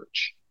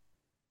church,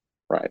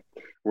 right?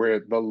 Where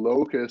the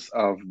locus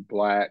of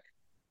Black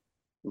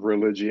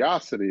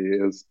religiosity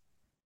is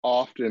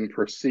often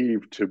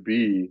perceived to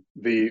be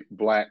the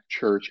Black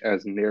church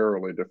as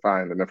narrowly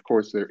defined. And of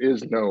course, there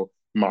is no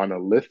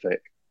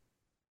monolithic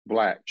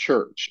Black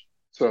church.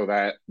 So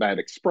that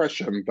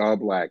expression, the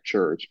Black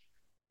church,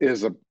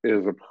 is a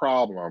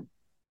problem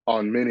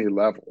on many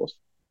levels,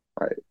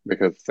 right?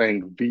 Because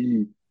saying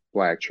the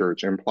Black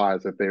church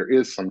implies that there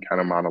is some kind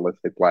of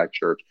monolithic Black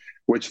church,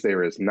 which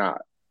there is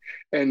not.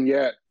 And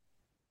yet,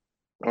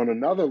 on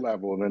another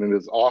level, then it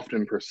is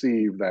often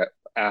perceived that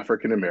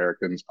African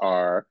Americans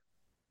are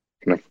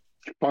kind of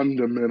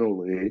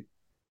fundamentally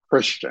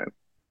Christian,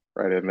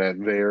 right? And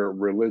that their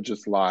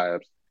religious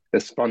lives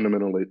is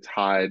fundamentally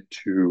tied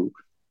to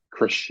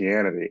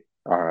Christianity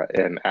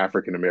and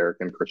African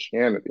American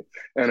Christianity.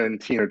 And in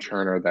Tina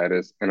Turner, that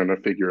is, and in a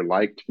figure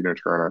like Tina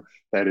Turner,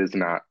 that is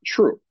not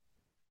true,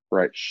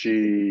 right?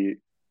 She,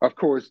 of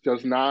course,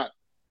 does not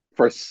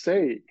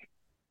forsake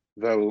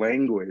the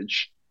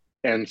language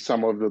and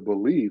some of the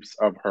beliefs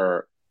of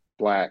her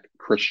Black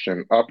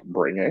Christian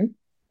upbringing.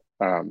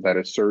 That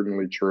is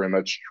certainly true, and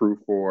that's true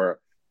for,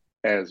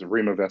 as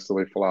Rima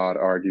Vesely Flawed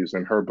argues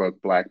in her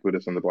book, Black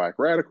Buddhism, the Black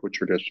Radical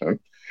Tradition,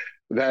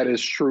 that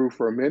is true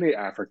for many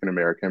African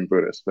American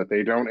Buddhists, that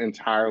they don't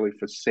entirely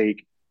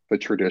forsake the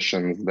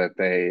traditions that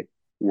they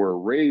were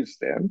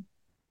raised in.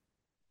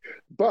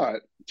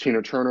 But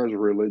Tina Turner's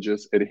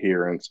religious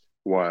adherence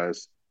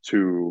was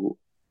to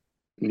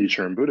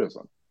Nichiren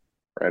Buddhism,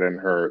 right? And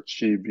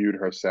she viewed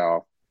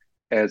herself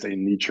as a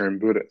Nichiren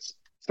Buddhist.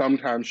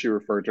 Sometimes she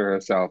referred to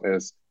herself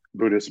as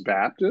Buddhist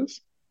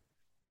Baptist,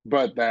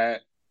 but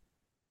that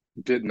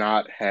did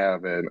not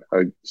have a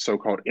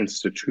so-called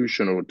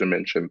institutional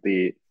dimension,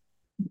 the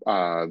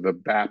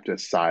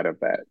Baptist side of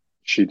that.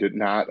 She did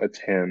not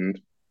attend,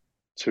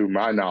 to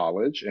my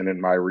knowledge and in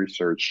my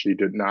research, she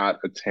did not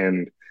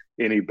attend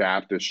any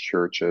Baptist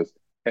churches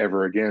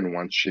ever again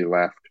once she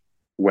left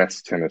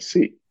West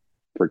Tennessee,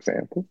 for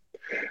example.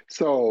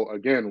 So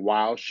again,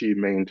 while she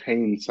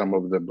maintained some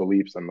of the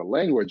beliefs and the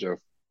language of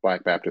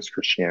Black Baptist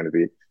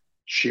Christianity,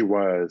 she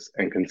was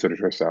and considered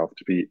herself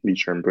to be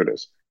Nichiren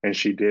Buddhist, and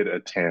she did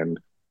attend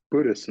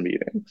Buddhist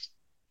meetings.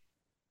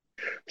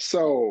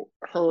 So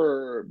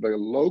the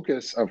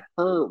locus of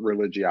her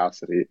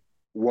religiosity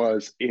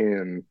was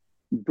in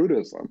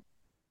Buddhism,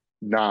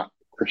 not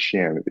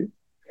Christianity.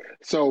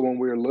 So when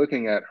we're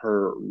looking at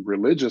her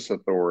religious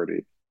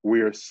authority,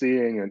 we are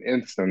seeing an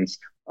instance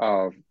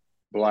of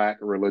Black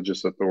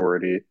religious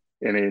authority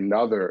in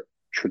another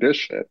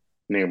tradition,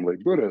 namely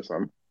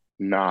Buddhism,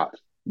 not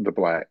the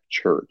Black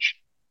church,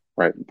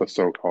 right? The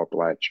so-called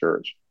Black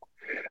church.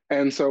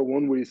 And so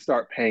when we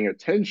start paying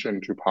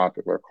attention to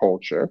popular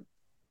culture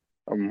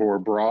more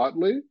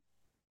broadly,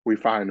 we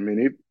find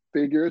many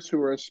figures who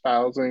are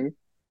espousing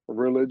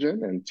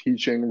religion and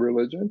teaching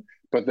religion.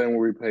 But then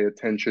when we pay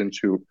attention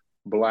to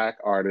Black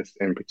artists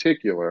in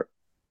particular,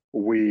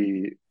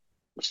 we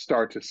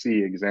start to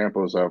see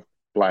examples of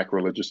Black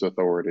religious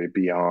authority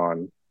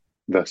beyond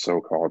the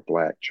so-called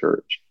Black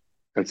church.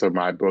 And so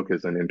my book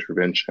is an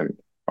intervention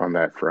on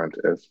that front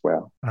as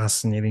well.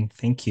 Fascinating.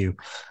 Thank you.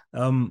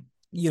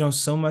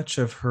 So much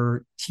of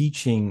her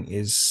teaching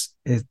it's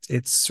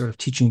sort of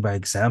teaching by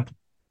example.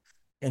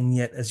 And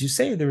yet, as you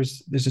say,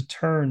 there's a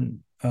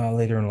turn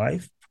later in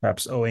life,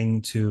 perhaps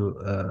owing to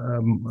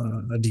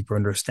a deeper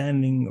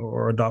understanding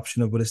or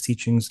adoption of Buddhist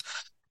teachings,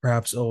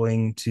 perhaps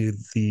owing to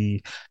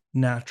the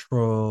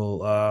natural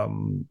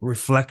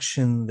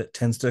reflection that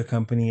tends to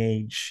accompany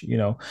age.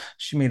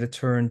 She made a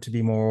turn to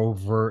be more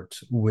overt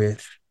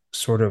with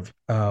sort of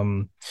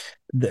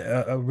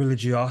the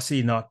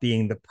religiosity not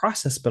being the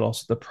process, but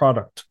also the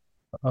product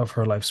of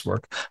her life's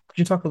work. Could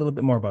you talk a little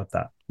bit more about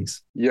that,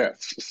 please?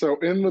 Yes. So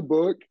in the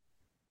book,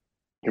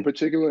 in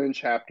particular in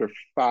chapter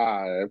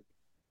 5,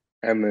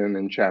 and then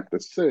in chapter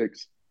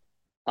 6,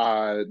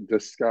 I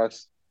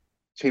discuss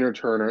Tina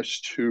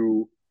Turner's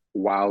two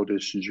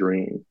wildest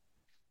dreams,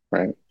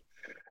 right?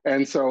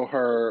 And so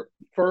her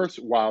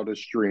first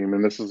wildest dream,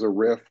 and this is a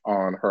riff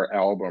on her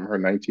album, her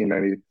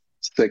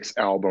 1996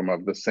 album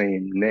of the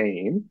same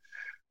name,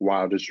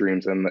 Wildest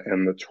Dreams, and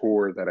the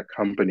tour that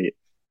accompanied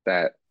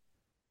that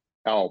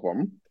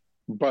album.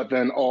 But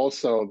then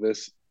also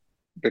this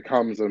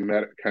becomes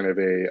kind of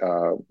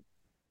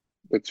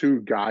the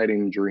two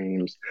guiding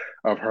dreams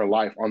of her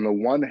life. On the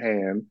one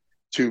hand,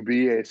 to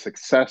be a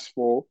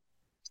successful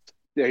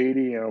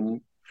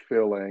stadium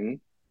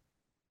filling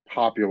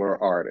popular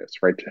artist,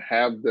 right? To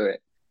have the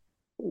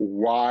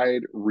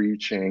wide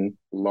reaching,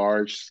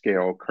 large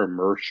scale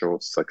commercial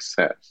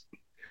success.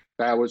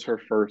 That was her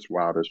first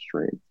wildest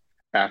dream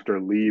after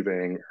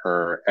leaving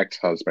her ex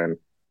husband,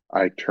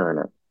 Ike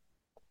Turner.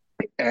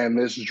 And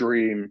this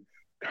dream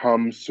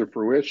comes to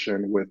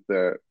fruition with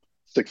the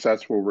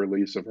successful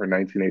release of her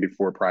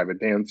 1984 Private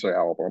Dancer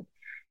album.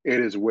 It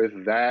is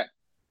with that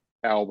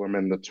album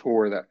and the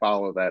tour that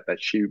followed that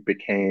she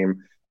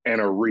became an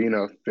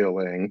arena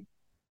filling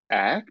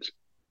act.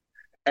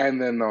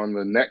 And then on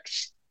the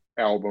next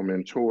album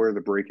and tour,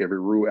 the Break Every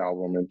Rule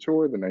album and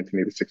tour, the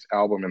 1986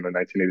 album and the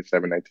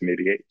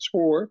 1987-1988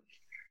 tour,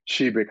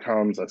 she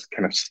becomes a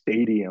kind of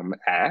stadium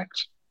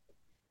act.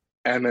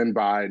 And then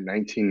by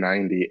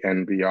 1990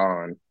 and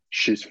beyond,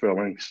 she's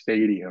filling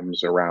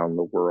stadiums around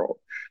the world.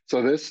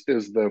 So this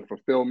is the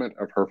fulfillment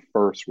of her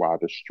first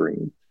wildest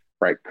dream,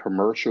 right?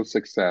 Commercial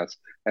success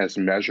as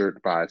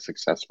measured by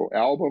successful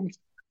albums,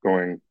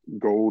 going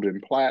gold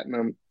and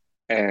platinum,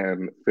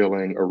 and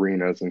filling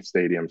arenas and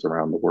stadiums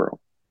around the world.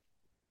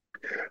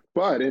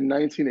 But in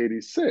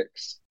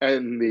 1986,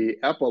 in the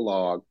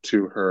epilogue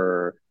to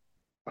her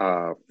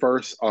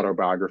first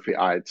autobiography,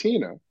 I,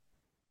 Tina,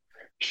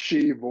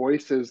 she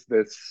voices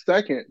this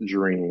second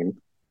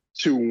dream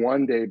to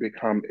one day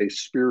become a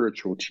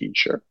spiritual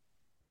teacher.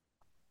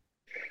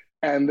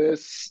 And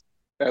this,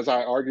 as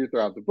I argue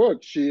throughout the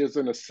book, she is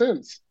in a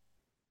sense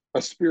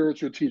a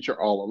spiritual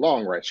teacher all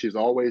along, right? She's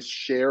always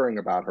sharing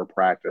about her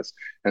practice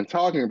and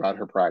talking about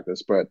her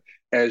practice. But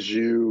as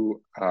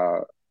you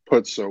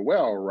put so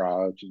well,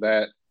 Raj,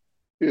 that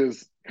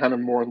is kind of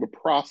more on the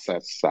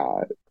process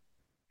side.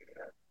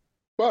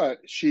 But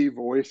she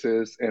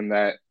voices in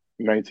that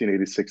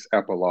 1986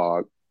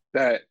 epilogue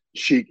that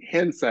she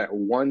hints at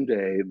one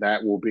day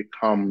that will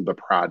become the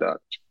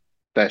product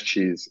that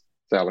she's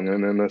selling.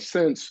 And in a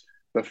sense,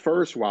 the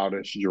first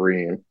wildest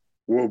dream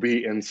will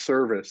be in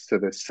service to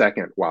the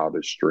second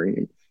wildest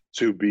dream,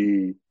 to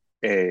be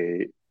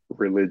a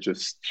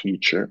religious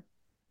teacher.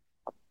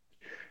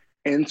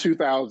 In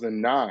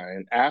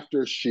 2009,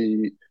 after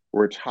she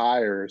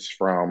retires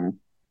from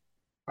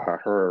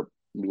her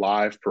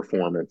live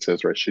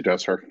performances, right? She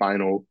does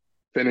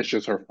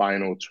finishes her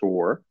final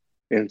tour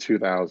in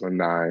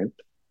 2009.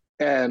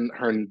 And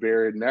her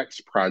very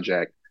next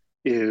project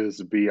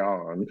is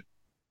Beyond,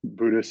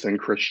 Buddhist and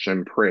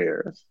Christian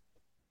Prayers.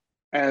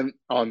 And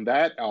on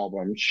that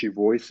album, she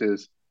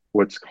voices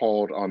what's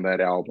called on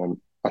that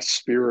album a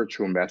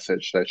spiritual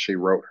message that she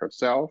wrote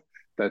herself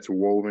that's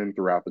woven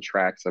throughout the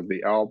tracks of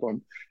the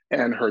album,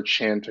 and her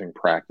chanting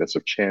practice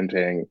of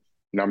chanting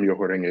Nam-myoho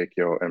Renge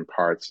Kyo and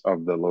parts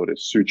of the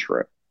Lotus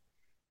Sutra.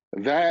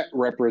 That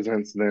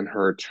represents then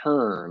her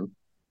turn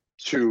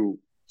to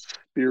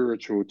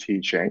spiritual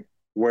teaching,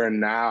 where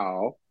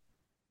now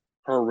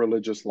her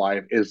religious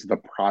life is the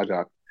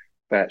product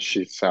that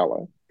she's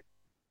selling.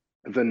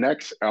 The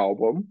next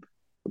album,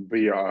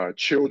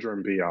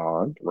 Children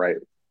Beyond, right?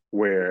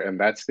 And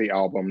that's the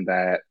album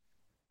that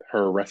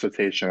her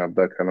recitation of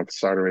the kind of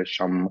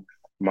Sarvesham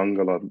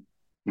Mangala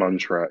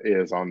mantra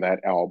is on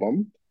that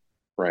album,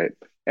 right?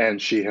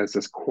 And she has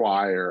this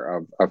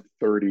choir of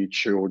 30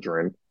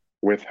 children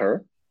with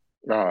her,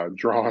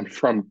 drawn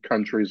from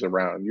countries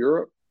around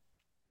Europe.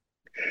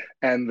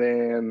 And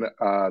then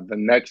the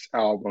next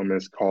album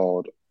is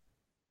called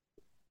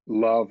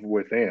Love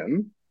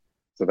Within.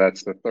 So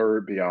that's the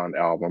third Beyond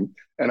album.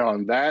 And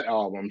on that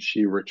album,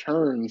 she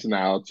returns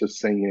now to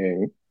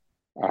singing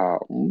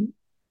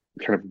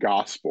kind of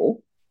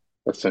gospel,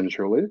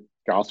 essentially,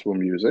 gospel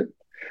music.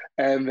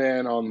 And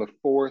then on the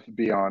fourth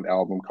Beyond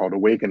album called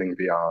Awakening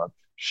Beyond,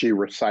 she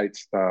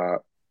recites the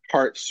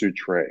Heart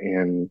Sutra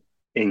in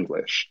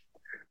English.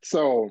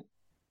 So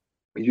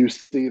you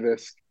see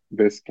this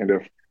kind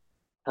of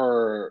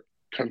her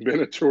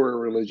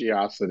combinatorial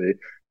religiosity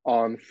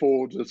on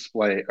full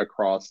display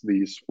across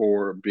these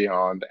four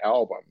Beyond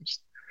albums.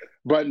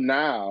 But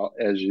now,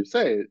 as you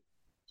say,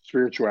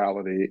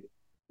 spirituality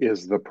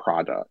is the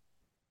product,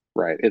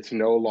 right? It's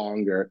no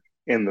longer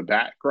in the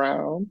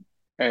background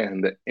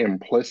and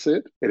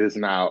implicit. It is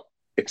now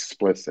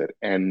explicit.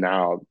 And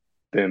now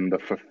then the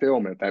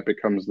fulfillment, that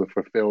becomes the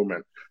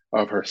fulfillment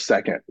of her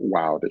second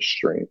wildest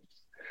dreams.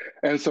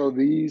 And so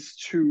these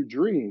two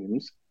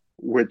dreams,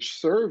 which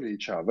serve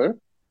each other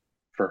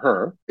for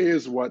her,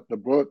 is what the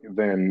book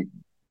then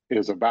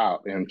is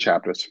about in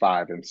chapters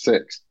 5 and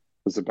 6.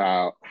 It's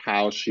about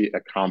how she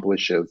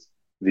accomplishes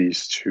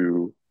these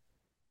two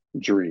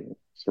dreams,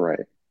 right?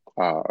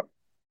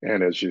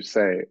 And as you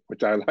say,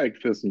 which I like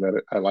this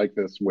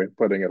way of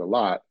putting it a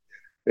lot,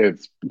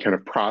 it's kind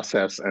of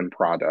process and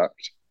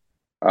product.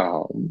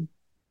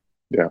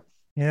 Yeah.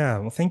 Yeah,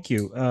 well, thank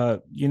you.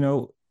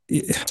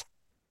 There's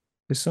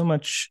so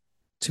much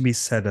to be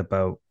said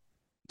about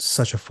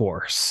such a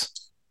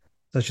force,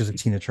 such as a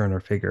Tina Turner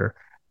figure.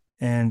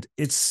 And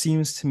it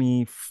seems to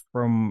me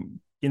from,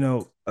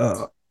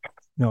 I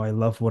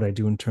love what I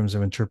do in terms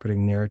of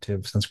interpreting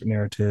narrative, Sanskrit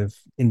narrative,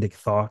 Indic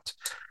thought.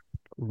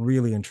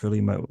 Really and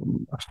truly,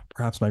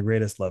 perhaps my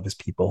greatest love is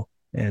people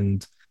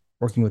and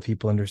working with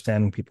people,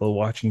 understanding people,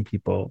 watching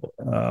people.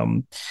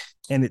 And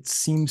it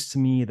seems to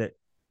me that,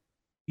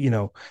 you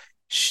know,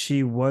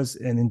 she was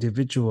an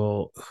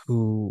individual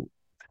who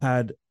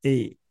had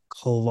a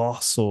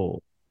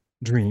colossal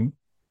dream,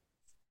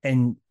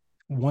 and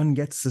one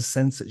gets the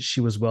sense that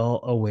she was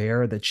well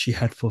aware that she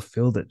had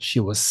fulfilled it.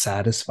 She was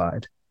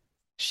satisfied.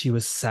 She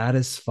was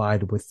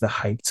satisfied with the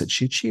heights that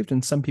she achieved.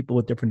 And some people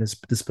with different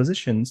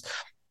dispositions,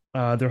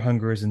 their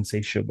hunger is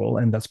insatiable,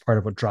 and that's part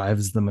of what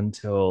drives them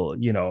until,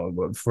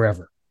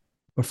 forever.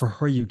 But for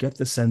her, you get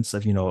the sense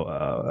of,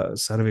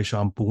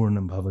 Sarvesham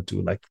Purnam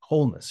Bhavatu, like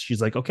wholeness. She's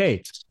like,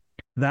 okay,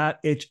 that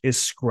itch is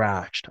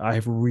scratched. I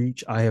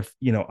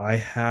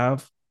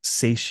have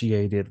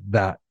satiated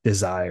that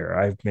desire.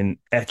 I've been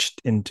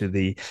etched into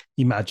the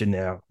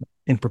imaginaire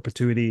in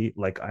perpetuity.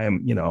 Like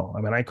I'm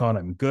an icon,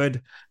 I'm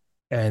good.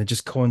 And it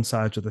just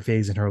coincides with the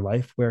phase in her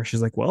life where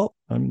she's like, well,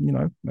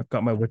 I've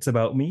got my wits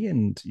about me,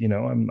 and,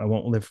 I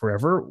won't live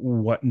forever.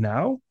 What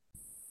now?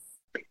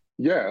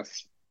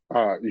 Yes,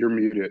 you're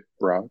muted,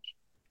 Raj.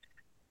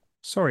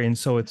 Sorry. And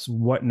so it's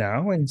what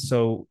now? And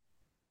so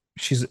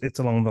it's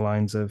along the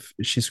lines of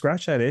she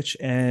scratched that itch,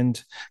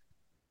 and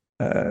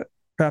uh,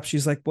 perhaps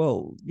she's like,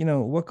 well,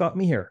 what got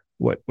me here?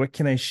 What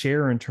can I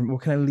share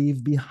what can I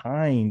leave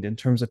behind in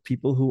terms of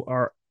people who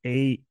are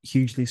A,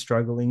 hugely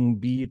struggling,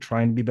 B,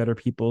 trying to be better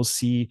people,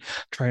 C,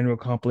 trying to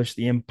accomplish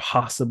the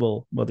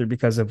impossible, whether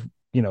because of,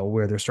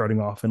 where they're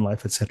starting off in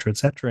life, et cetera, et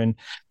cetera.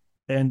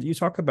 And you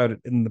talk about it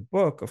in the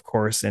book, of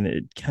course, and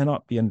it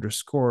cannot be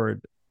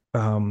underscored.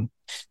 Um,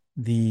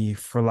 the,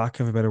 for lack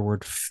of a better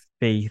word,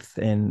 faith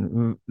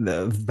and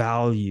the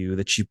value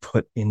that you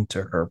put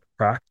into her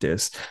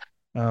practice.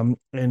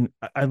 And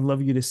I'd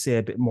love you to say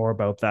a bit more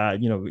about that,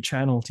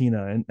 channel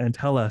Tina, and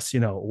tell us,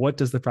 what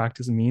does the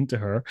practice mean to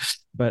her?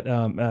 But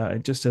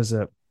just as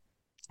a,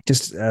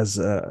 just as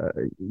a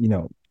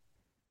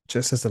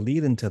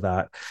lead into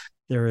that,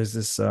 there is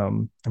this,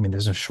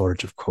 there's no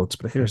shortage of quotes,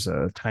 but here's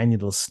a tiny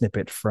little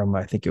snippet from,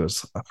 I think it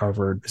was a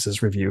Harvard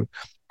Business Review.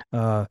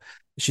 Uh,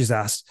 she's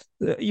asked,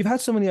 you've had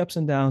so many ups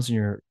and downs in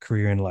your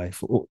career and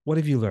life. What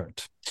have you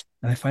learned?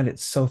 And I find it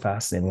so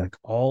fascinating. Like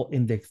all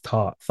Indic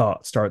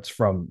thought starts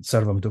from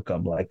Sarvam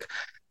Dukam, like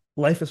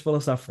life is full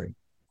of suffering.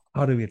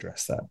 How do we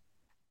address that?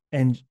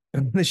 And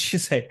she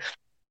say,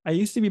 I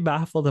used to be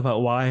baffled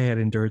about why I had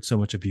endured so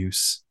much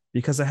abuse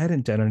because I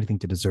hadn't done anything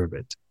to deserve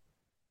it.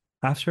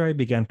 After I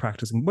began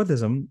practicing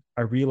Buddhism,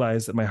 I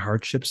realized that my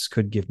hardships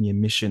could give me a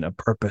mission, a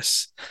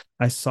purpose.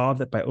 I saw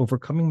that by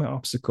overcoming my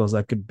obstacles,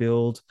 I could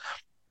build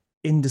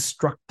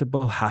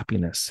indestructible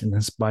happiness and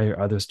inspire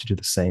others to do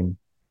the same.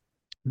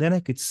 Then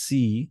I could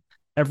see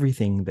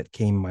everything that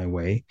came my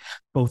way,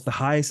 both the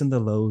highs and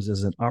the lows,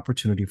 as an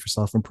opportunity for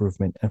self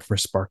improvement and for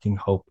sparking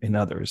hope in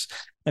others.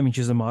 I mean,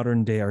 she's a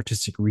modern day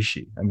artistic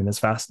rishi. I mean, it's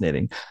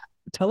fascinating.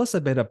 Tell us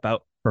a bit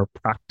about her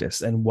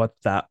practice and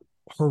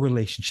her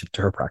relationship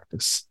to her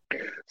practice.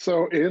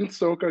 So in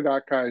Soka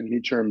Gakkai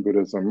Nichiren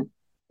Buddhism,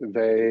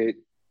 they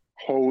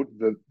hold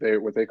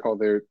what they call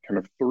their kind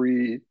of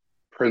three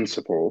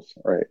principles,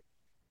 right?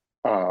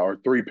 Or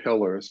three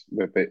pillars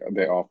that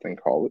they often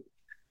call it: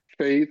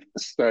 faith,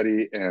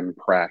 study, and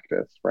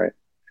practice, right?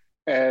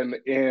 And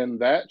in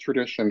that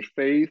tradition,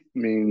 faith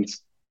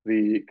means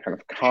the kind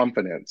of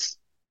confidence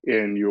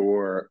in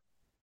your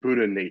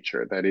Buddha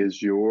nature, that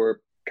is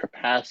your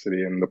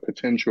capacity and the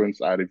potential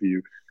inside of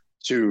you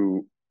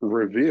to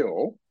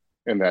reveal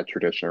in that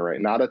tradition, right?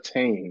 Not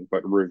attain,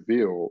 but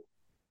reveal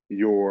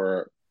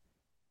your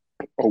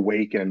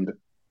awakened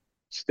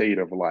state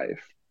of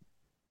life.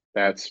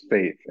 That's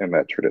faith in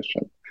that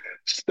tradition.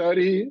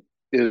 Study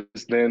is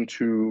then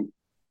to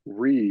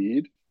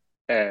read,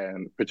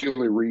 and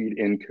particularly read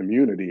in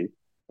community,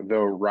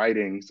 the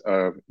writings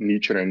of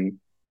Nichiren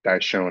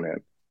Daishonin,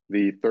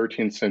 the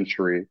 13th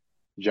century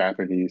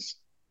Japanese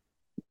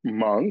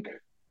monk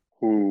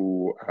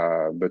who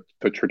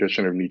the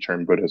tradition of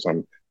Nichiren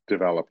Buddhism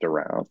developed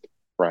around,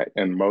 right?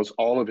 And most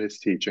all of his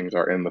teachings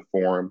are in the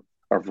form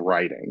of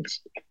writings.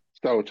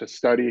 So to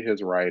study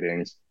his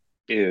writings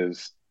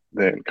is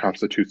then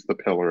constitutes the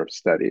pillar of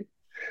study.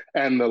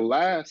 And the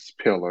last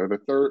pillar, the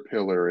third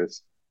pillar,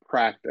 is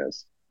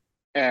practice.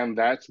 And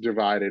that's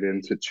divided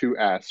into two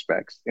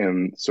aspects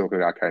in Soka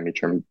Gakkai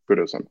Nichiren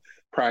Buddhism: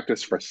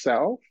 practice for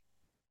self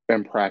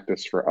and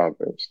practice for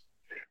others.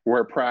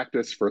 Where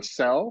practice for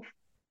self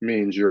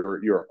means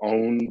your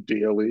own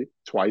daily,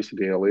 twice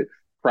daily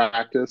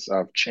practice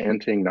of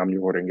chanting Nam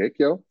Myoho Renge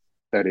Kyo.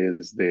 That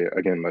is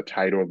the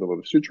title of the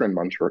Lotus Sutra in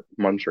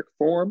mantric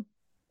form.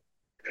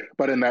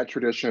 But in that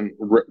tradition,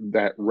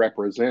 that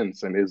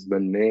represents and is the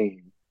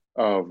name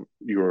of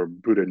your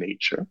Buddha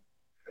nature.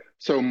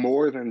 So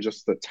more than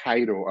just the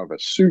title of a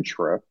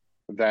sutra,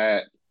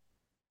 that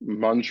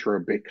mantra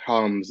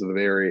becomes the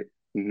very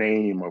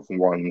name of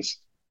one's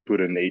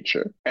Buddha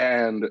nature.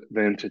 And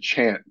then to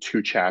chant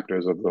 2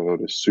 chapters of the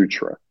Lotus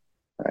Sutra,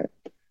 right,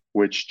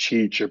 which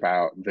teach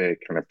about the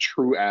kind of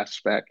true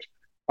aspect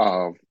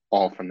of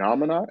all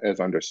phenomena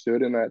as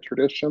understood in that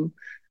tradition,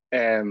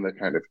 and the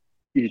kind of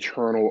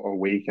eternal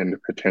awakened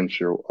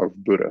potential of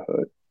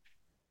Buddhahood.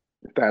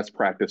 That's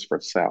practice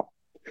for self.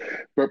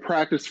 But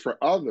practice for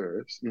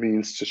others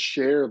means to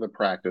share the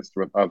practice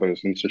with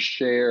others and to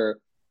share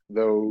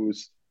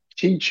those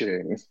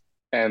teachings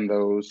and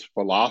those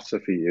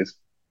philosophies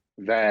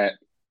that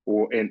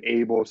will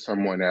enable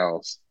someone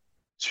else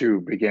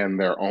to begin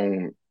their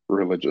own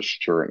religious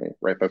journey,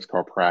 right? That's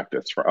called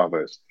practice for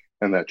others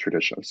in that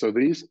tradition. So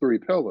these 3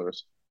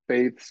 pillars,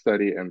 faith,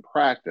 study, and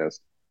practice,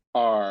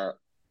 are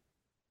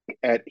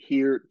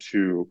adhered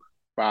to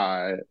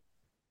by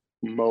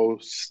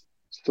most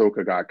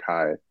Soka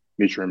Gakkai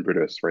Nichiren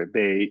Buddhists, right?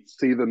 They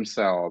see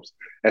themselves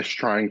as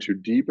trying to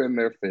deepen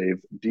their faith,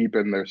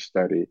 deepen their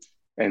study,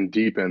 and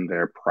deepen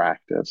their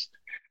practice.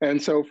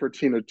 And so for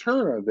Tina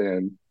Turner,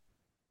 then,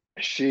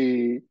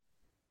 she,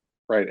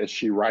 right, as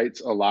she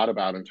writes a lot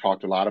about and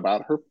talked a lot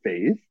about her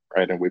faith,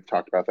 right, and we've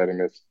talked about that in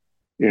this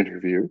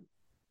interview,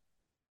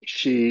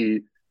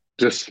 she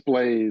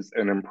displays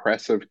an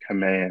impressive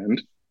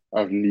command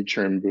of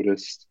Nichiren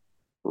Buddhist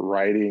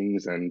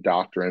writings and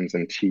doctrines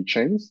and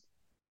teachings,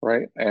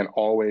 right? And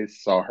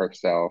always saw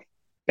herself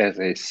as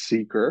a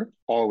seeker,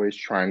 always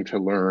trying to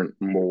learn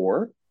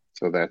more.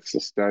 So that's the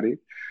study.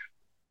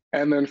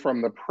 And then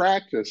from the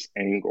practice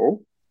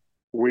angle,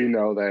 we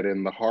know that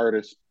in the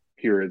hardest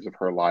periods of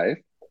her life,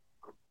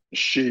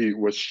 she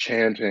was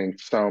chanting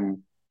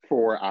some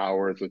 4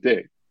 hours a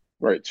day,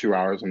 right? 2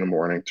 hours in the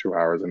morning, 2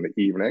 hours in the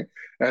evening.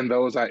 And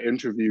those I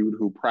interviewed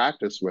who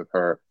practiced with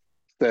her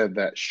said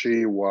that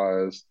she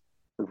was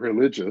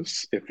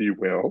religious, if you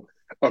will,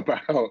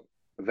 about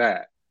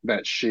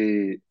that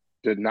she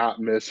did not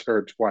miss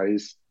her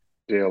twice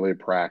daily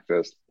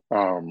practice.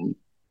 And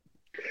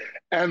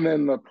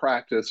then the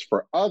practice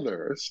for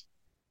others,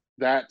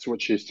 that's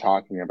what she's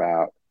talking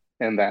about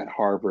in that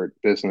Harvard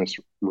Business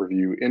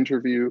Review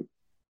interview,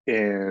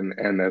 and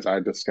as I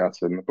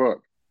discussed in the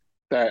book,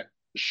 that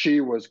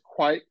she was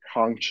quite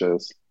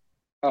conscious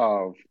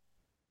of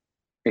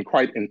and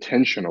quite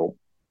intentional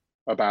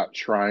about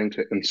trying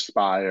to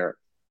inspire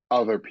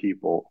other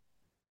people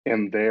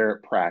in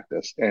their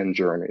practice and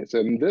journeys.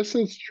 And this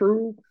is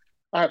true,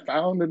 I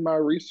found in my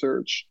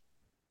research,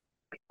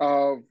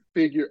 of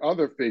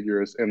other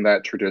figures in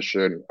that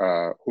tradition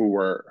who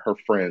were her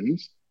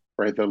friends,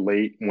 right? The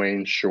late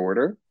Wayne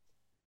Shorter,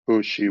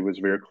 who she was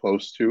very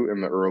close to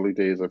in the early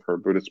days of her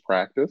Buddhist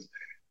practice,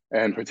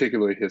 and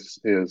particularly his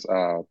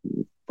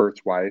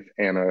first wife,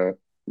 Anna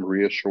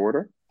Maria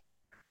Shorter,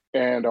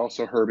 and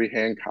also Herbie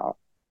Hancock,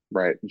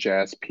 right?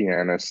 Jazz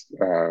pianist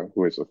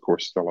who is, of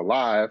course, still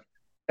alive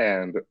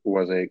and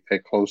was a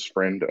close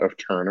friend of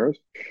Turner's.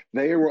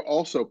 They were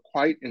also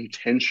quite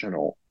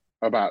intentional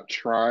about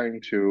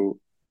trying to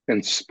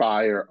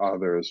inspire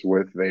others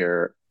with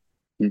the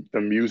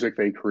music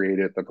they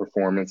created, the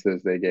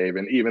performances they gave,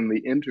 and even the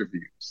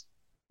interviews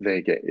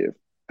they gave.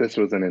 This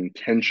was an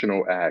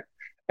intentional act.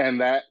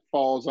 And that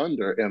falls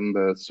under, in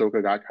the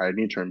Soka Gakkai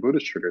Nichiren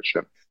Buddhist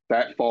tradition,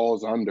 that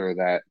falls under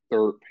that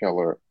 3rd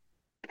pillar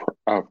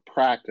of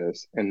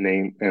practice,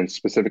 and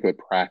specifically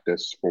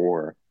practice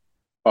for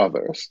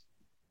others.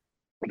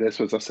 This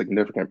was a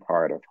significant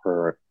part of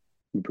her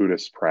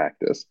Buddhist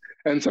practice.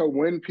 And so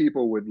when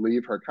people would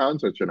leave her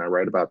concerts, and I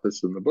write about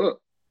this in the book,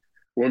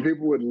 when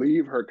people would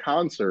leave her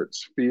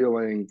concerts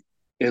feeling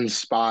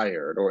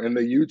inspired, or in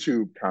the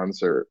YouTube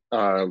concert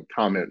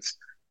comments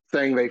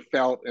saying they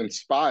felt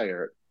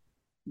inspired,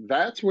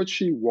 that's what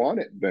she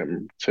wanted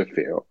them to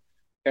feel.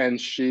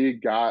 And she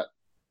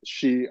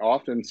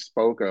often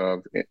spoke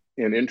of,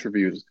 in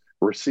interviews,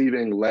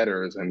 receiving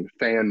letters and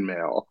fan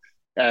mail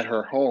at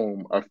her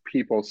home of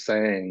people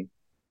saying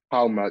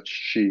how much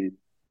she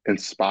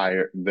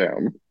inspired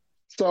them.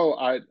 So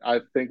I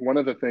think one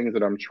of the things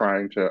that I'm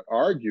trying to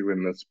argue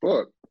in this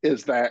book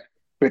is that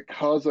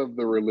because of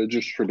the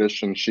religious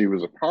tradition she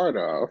was a part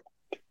of,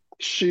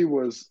 she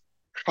was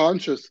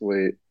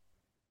consciously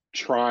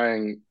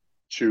trying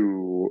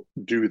to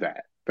do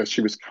that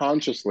she was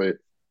consciously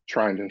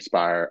trying to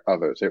inspire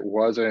others. It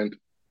wasn't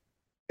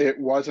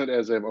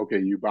as if, okay,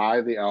 you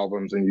buy the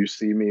albums and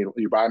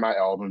you buy my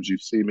albums, you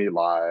see me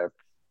live,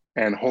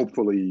 and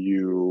hopefully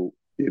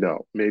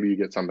maybe you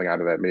get something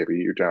out of that, maybe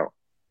you don't.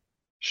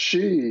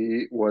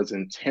 She was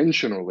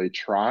intentionally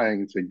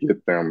trying to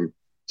get them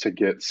to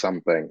get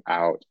something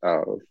out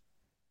of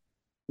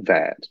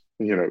that,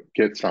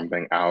 get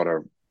something out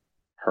of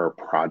her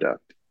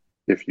product,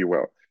 if you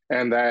will.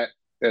 And that,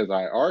 as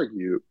I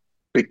argue,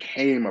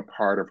 became a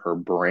part of her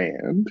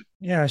brand.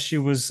 Yeah, she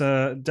was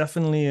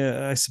definitely,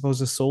 I suppose,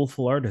 a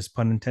soulful artist,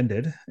 pun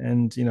intended.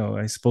 And,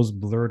 I suppose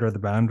blurred are the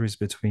boundaries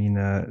between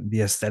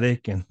the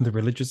aesthetic and the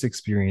religious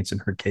experience in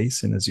her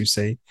case. And as you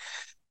say,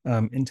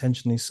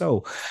 intentionally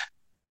so.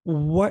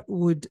 What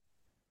would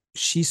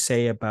she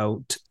say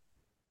about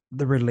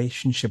the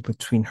relationship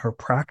between her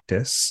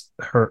practice,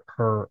 her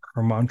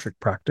mantric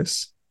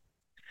practice,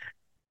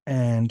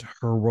 and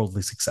her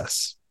worldly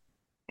success.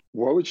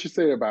 What would you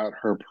say about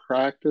her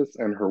practice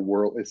and her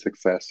worldly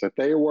success? That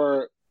they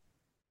were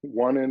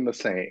one and the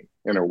same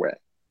in a way,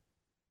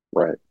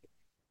 right?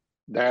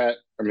 That,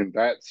 I mean,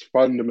 that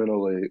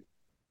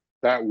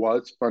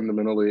was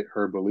fundamentally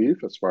her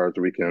belief as far as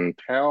we can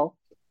tell.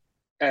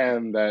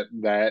 And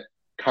that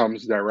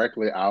comes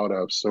directly out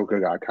of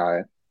Soka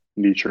Gakkai,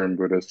 Nichiren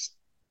Buddhist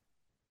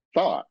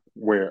thought,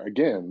 where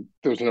again,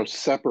 there's no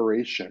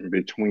separation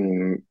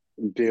between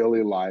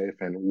daily life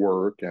and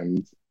work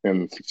and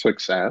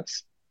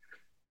success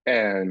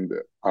and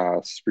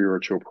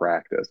spiritual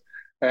practice.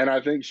 And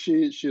I think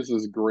she has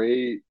this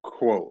great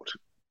quote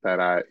that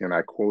I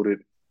quoted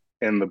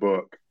in the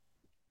book,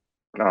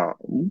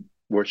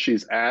 where she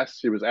was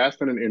asked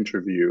in an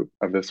interview.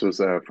 This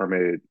was from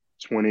a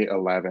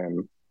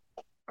 2011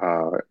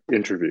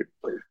 interview,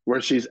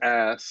 where she's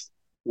asked,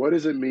 "What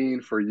does it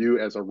mean for you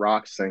as a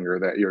rock singer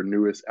that your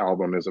newest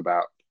album is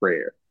about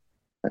prayer?"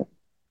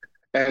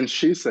 And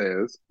she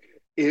says,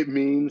 "It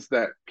means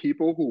that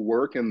people who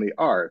work in the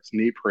arts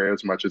need prayer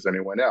as much as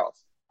anyone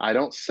else. I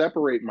don't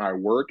separate my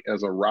work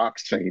as a rock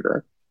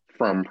singer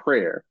from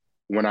prayer.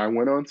 When I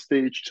went on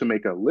stage to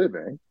make a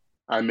living,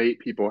 I made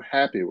people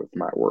happy with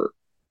my work.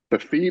 The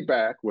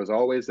feedback was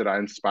always that I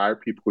inspire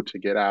people to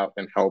get out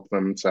and help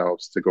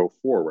themselves to go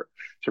forward,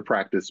 to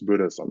practice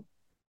Buddhism.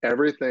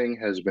 Everything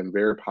has been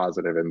very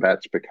positive, and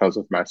that's because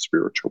of my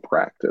spiritual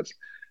practice."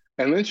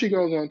 And then she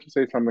goes on to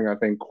say something I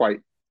think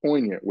quite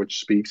poignant, which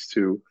speaks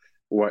to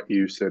what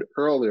you said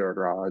earlier,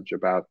 Raj,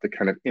 about the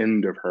kind of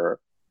end of her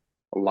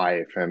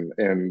life and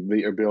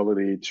the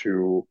ability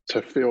to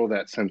feel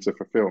that sense of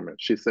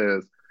fulfillment. She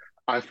says,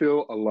 "I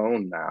feel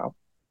alone now.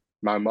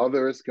 My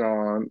mother is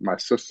gone, my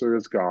sister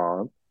is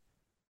gone,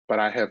 but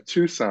I have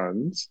two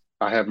sons.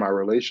 I have my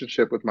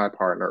relationship with my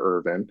partner,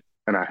 Irvin,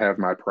 and I have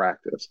my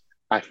practice.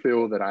 I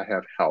feel that I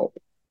have help.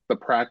 The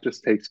practice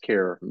takes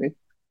care of me.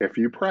 If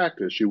you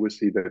practice, you will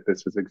see that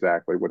this is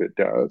exactly what it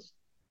does."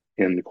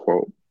 End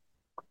quote.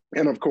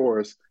 And of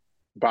course,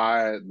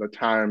 by the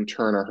time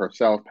Turner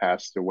herself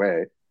passed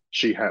away,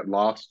 she had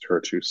lost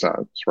her two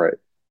sons, right?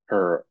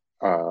 Her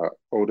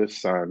oldest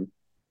son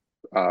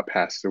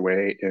passed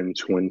away in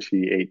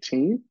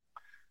 2018,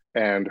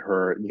 and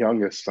her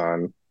youngest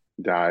son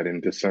died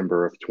in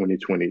December of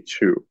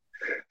 2022.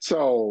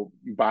 So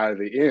by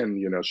the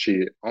end,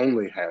 she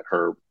only had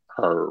her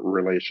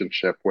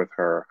relationship with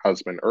her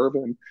husband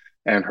Irvin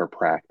and her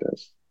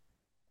practice.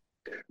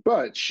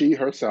 But she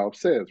herself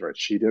says, right,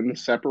 she didn't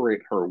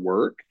separate her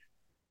work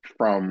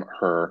from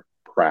her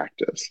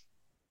practice,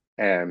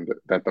 and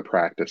that the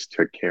practice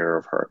took care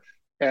of her.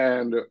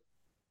 And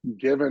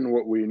given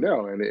what we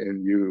know,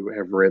 and you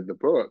have read the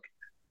book,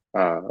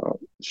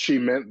 she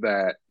meant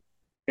that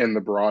in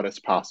the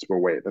broadest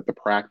possible way, that the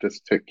practice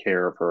took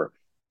care of her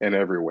in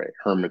every way,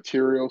 her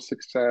material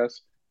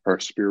success, her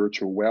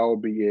spiritual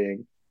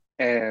well-being,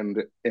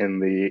 and in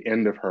the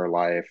end of her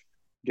life,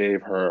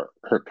 gave her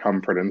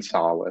comfort and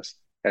solace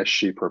as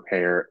she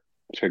prepared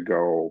to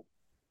go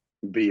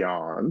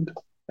beyond,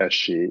 as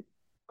she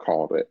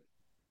called it.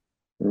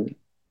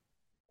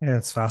 Yeah,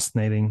 it's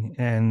fascinating,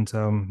 and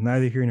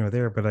neither here nor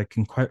there, but I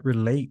can quite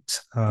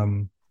relate.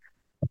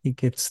 I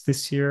think it's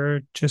this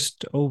year,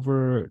 just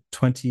over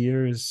 20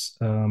 years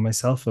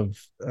myself of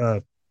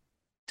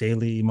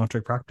daily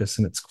mantra practice,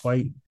 and it's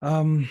quite.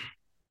 I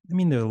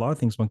mean, there are a lot of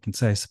things one can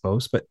say, I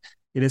suppose, but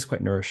it is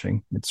quite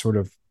nourishing. It sort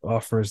of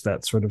offers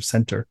that sort of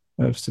center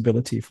of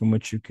stability from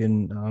which you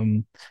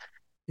can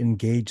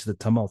engage the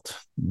tumult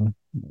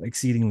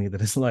exceedingly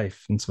that is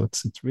life. And so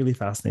it's really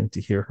fascinating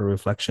to hear her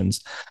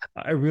reflections.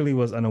 I really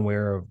was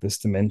unaware of this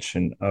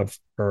dimension of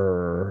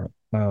her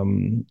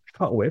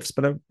caught whiffs,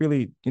 but I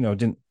really,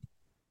 didn't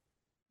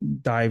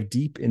dive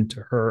deep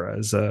into her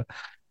as a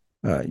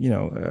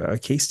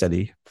case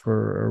study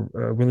for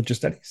religious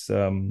studies,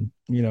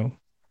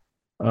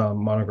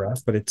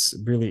 monograph, but it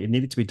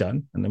needed to be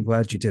done. And I'm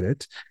glad you did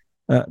it.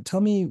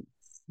 Tell me,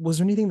 was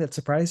there anything that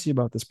surprised you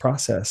about this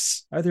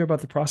process, either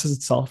about the process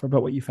itself or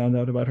about what you found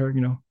out about her?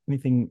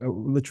 Anything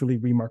literally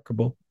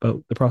remarkable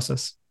about the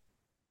process?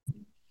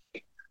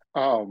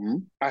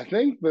 I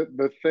think that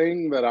the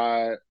thing that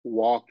I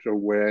walked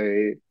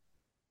away,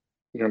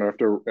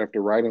 after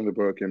writing the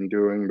book and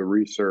doing the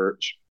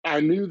research,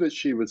 I knew that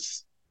she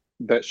was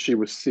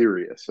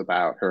serious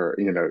about her.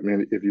 I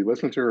mean, if you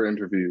listen to her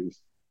interviews,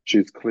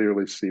 she's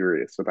clearly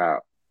serious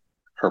about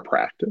her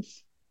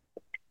practice.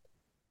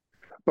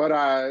 But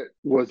I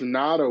was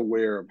not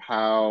aware of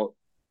how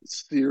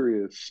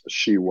serious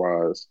she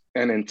was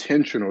and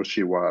intentional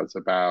she was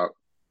about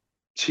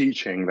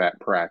teaching that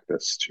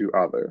practice to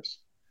others.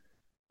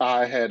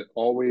 I had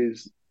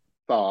always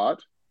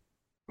thought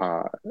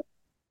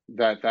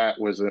that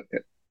was,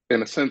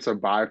 in a sense, a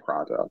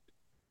byproduct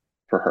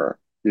for her.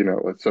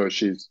 So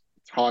she's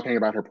talking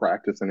about her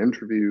practice in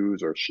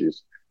interviews, or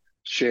she's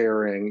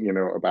sharing,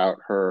 about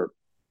her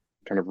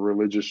kind of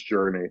religious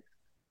journey.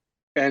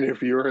 And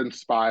if you're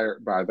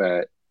inspired by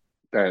that,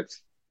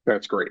 that's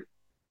great.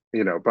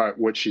 but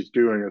what she's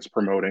doing is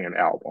promoting an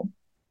album,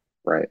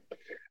 right?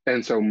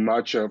 And so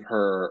much of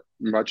her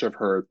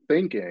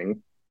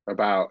thinking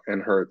about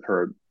and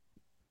her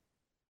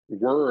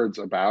words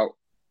about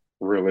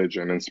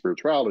religion and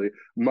spirituality,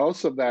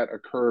 most of that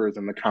occurs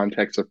in the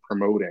context of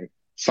promoting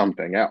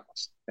something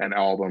else, an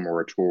album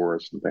or a tour or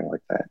something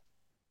like that.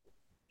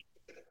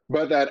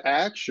 But that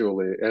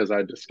actually, as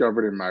I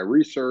discovered in my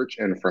research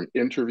and from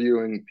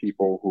interviewing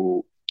people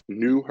who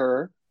knew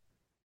her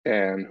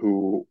and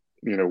who,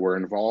 were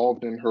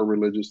involved in her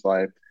religious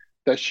life,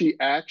 that she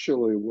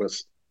actually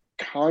was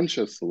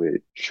consciously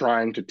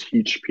trying to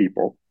teach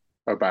people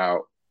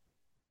about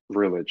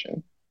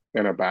religion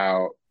and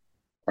about,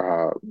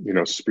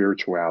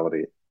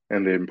 spirituality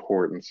and the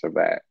importance of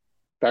that.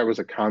 That was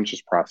a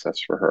conscious process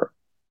for her.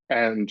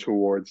 And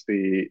towards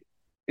the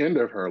end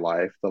of her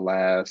life, the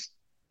last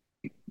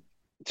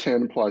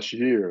 10 plus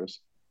years,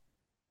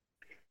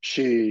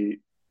 she,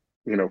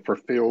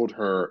 fulfilled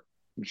her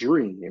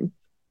dream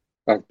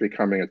of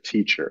becoming a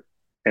teacher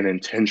and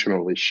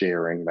intentionally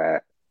sharing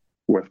that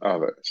with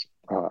others.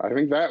 I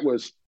think that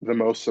was the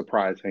most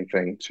surprising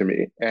thing to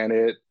me.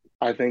 And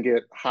I think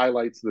it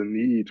highlights the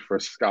need for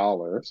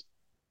scholars,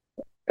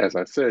 as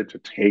I said, to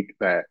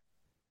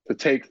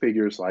take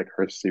figures like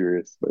her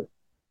seriously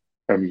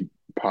in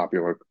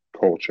popular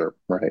culture,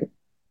 right?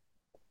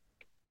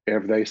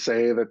 If they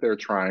say that they're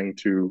trying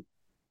to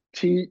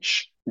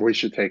teach, we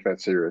should take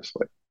that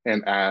seriously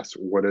and ask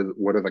what are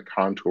the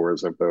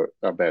contours of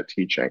that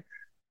teaching?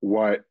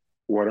 What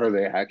are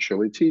they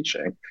actually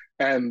teaching?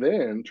 And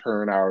then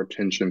turn our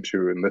attention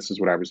to, and this is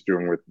what I was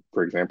doing with,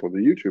 for example, the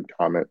YouTube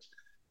comments.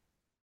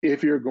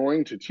 If you're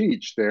going to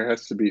teach, there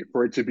has to be,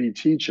 for it to be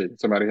teaching,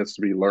 somebody has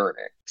to be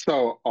learning.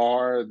 So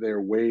are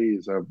there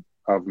ways of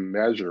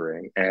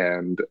measuring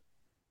and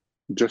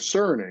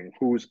discerning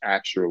who's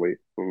actually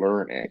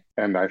learning?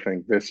 And I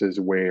think this is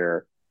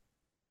where,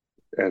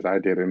 as I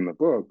did in the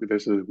book,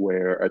 this is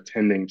where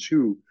attending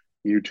to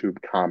YouTube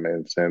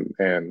comments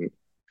and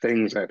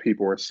things that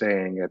people are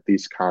saying at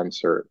these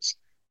concerts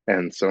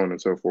and so on and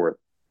so forth.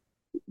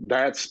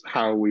 That's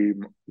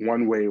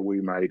one way we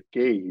might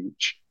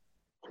gauge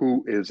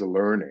who is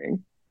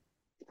learning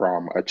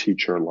from a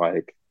teacher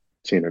like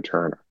Tina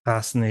Turner.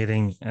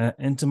 Fascinating,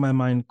 and to my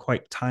mind,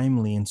 quite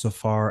timely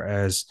insofar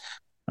as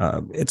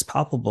it's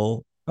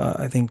palpable.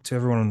 I think to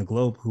everyone on the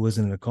globe who is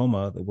in a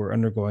coma that we're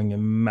undergoing a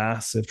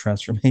massive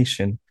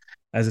transformation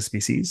as a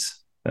species,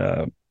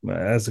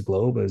 as a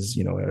globe,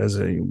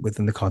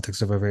 within the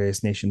context of our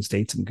various nation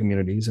states and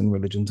communities and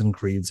religions and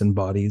creeds and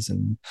bodies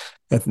and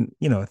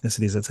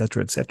ethnicities, et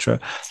cetera, et cetera.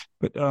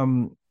 But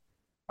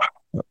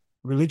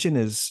religion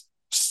is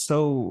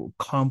so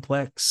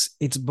complex.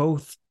 It's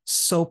both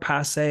so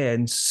passe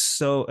and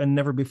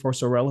never before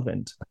so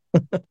relevant.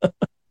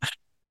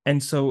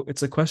 And so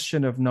it's a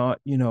question of not,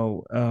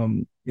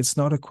 it's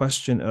not a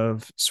question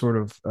of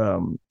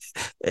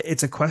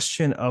it's a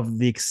question of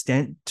the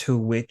extent to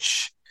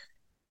which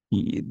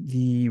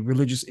the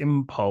religious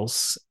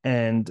impulse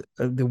and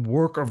the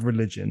work of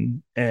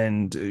religion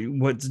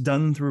and what's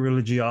done through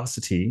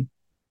religiosity.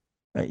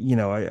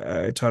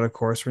 I taught a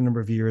course for a number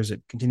of years at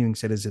continuing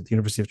studies at the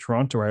University of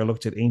Toronto, where I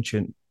looked at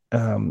ancient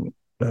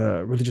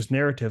religious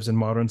narratives in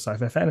modern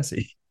sci-fi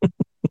fantasy.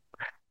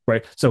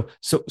 Right. So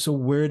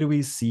where do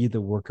we see the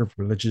work of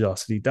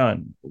religiosity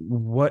done?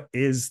 What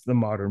is the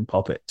modern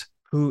pulpit?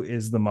 Who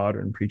is the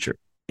modern preacher?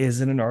 Is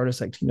it an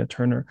artist like Tina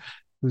Turner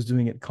who's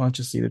doing it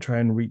consciously to try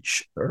and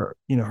reach her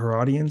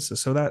audience?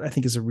 So that I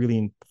think is a really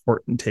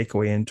important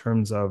takeaway in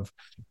terms of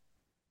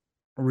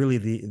really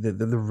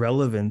the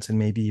relevance and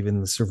maybe even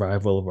the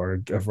survival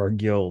of our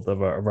guild,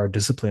 of our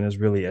discipline, is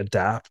really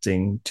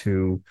adapting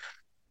to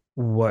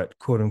what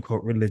quote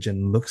unquote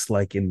religion looks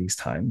like in these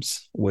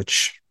times,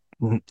 which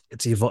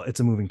it's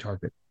a moving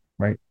target,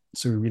 right?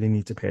 So we really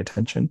need to pay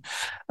attention.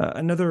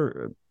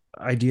 Another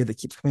idea that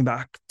keeps coming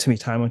back to me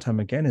time and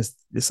time again is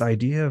this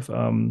idea of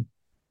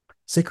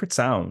sacred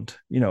sound.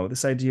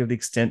 This idea of the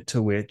extent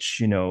to which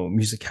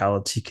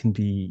musicality can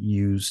be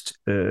used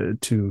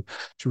to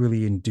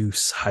really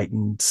induce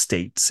heightened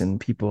states and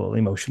people,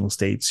 emotional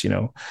states,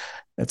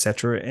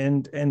 etc.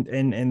 And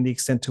the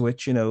extent to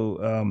which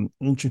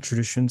ancient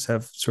traditions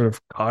have sort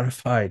of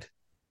codified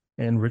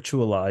and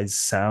ritualized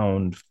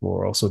sound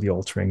for also the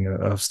altering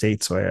of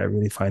state. So I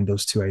really find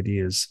those two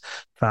ideas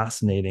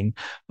fascinating.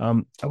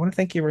 I want to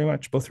thank you very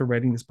much both for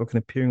writing this book and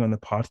appearing on the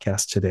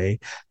podcast today.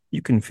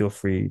 You can feel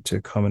free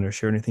to comment or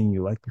share anything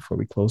you like before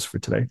we close for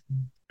today.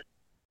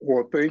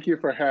 Well, thank you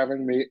for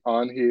having me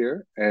on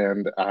here.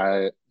 And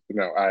I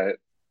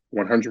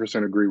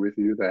 100% agree with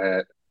you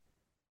that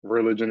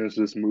religion is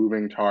this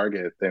moving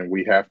target, and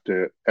we have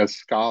to, as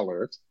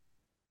scholars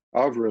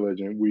of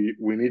religion, we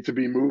need to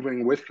be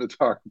moving with the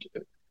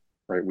target,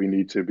 right? We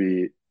need to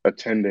be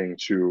attending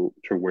to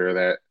where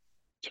that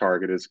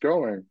target is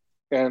going.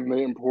 And the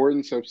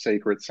importance of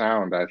sacred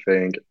sound, I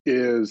think,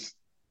 is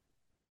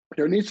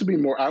there needs to be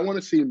more. I want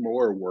to see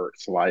more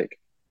works like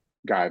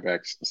Guy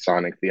Beck's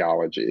Sonic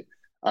Theology.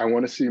 I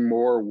want to see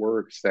more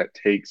works that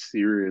take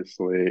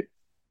seriously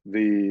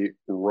the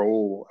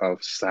role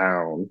of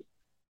sound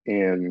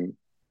in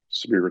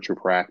spiritual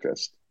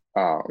practice.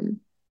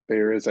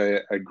 There is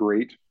a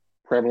great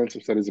prevalence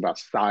of studies about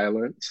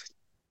silence,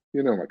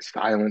 like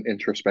silent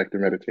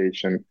introspective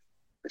meditation,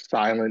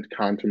 silent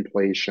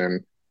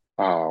contemplation,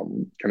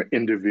 kind of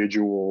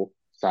individual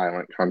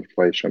silent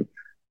contemplation.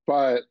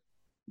 But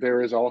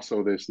there is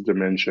also this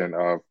dimension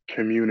of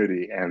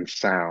community and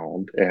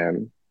sound.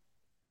 And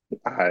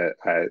I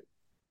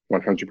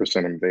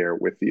 100% am there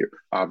with you,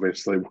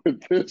 obviously,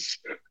 with this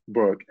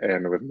book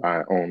and with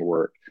my own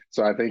work.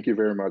 So I thank you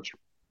very much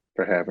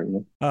for having me.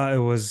 It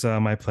was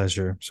my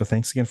pleasure. So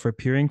thanks again for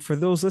appearing. For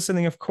those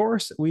listening, of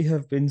course, we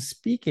have been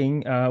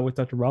speaking with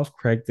Dr. Ralph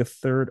Craig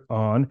III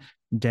on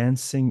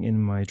Dancing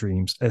in My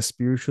Dreams, a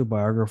spiritual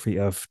biography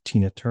of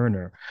Tina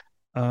Turner.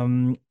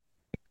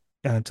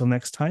 Until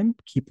next time,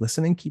 keep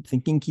listening, keep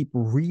thinking, keep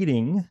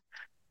reading,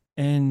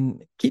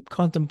 and keep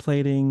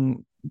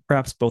contemplating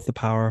perhaps both the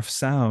power of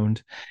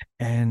sound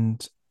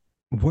and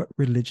what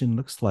religion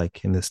looks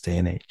like in this day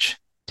and age.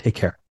 Take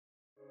care.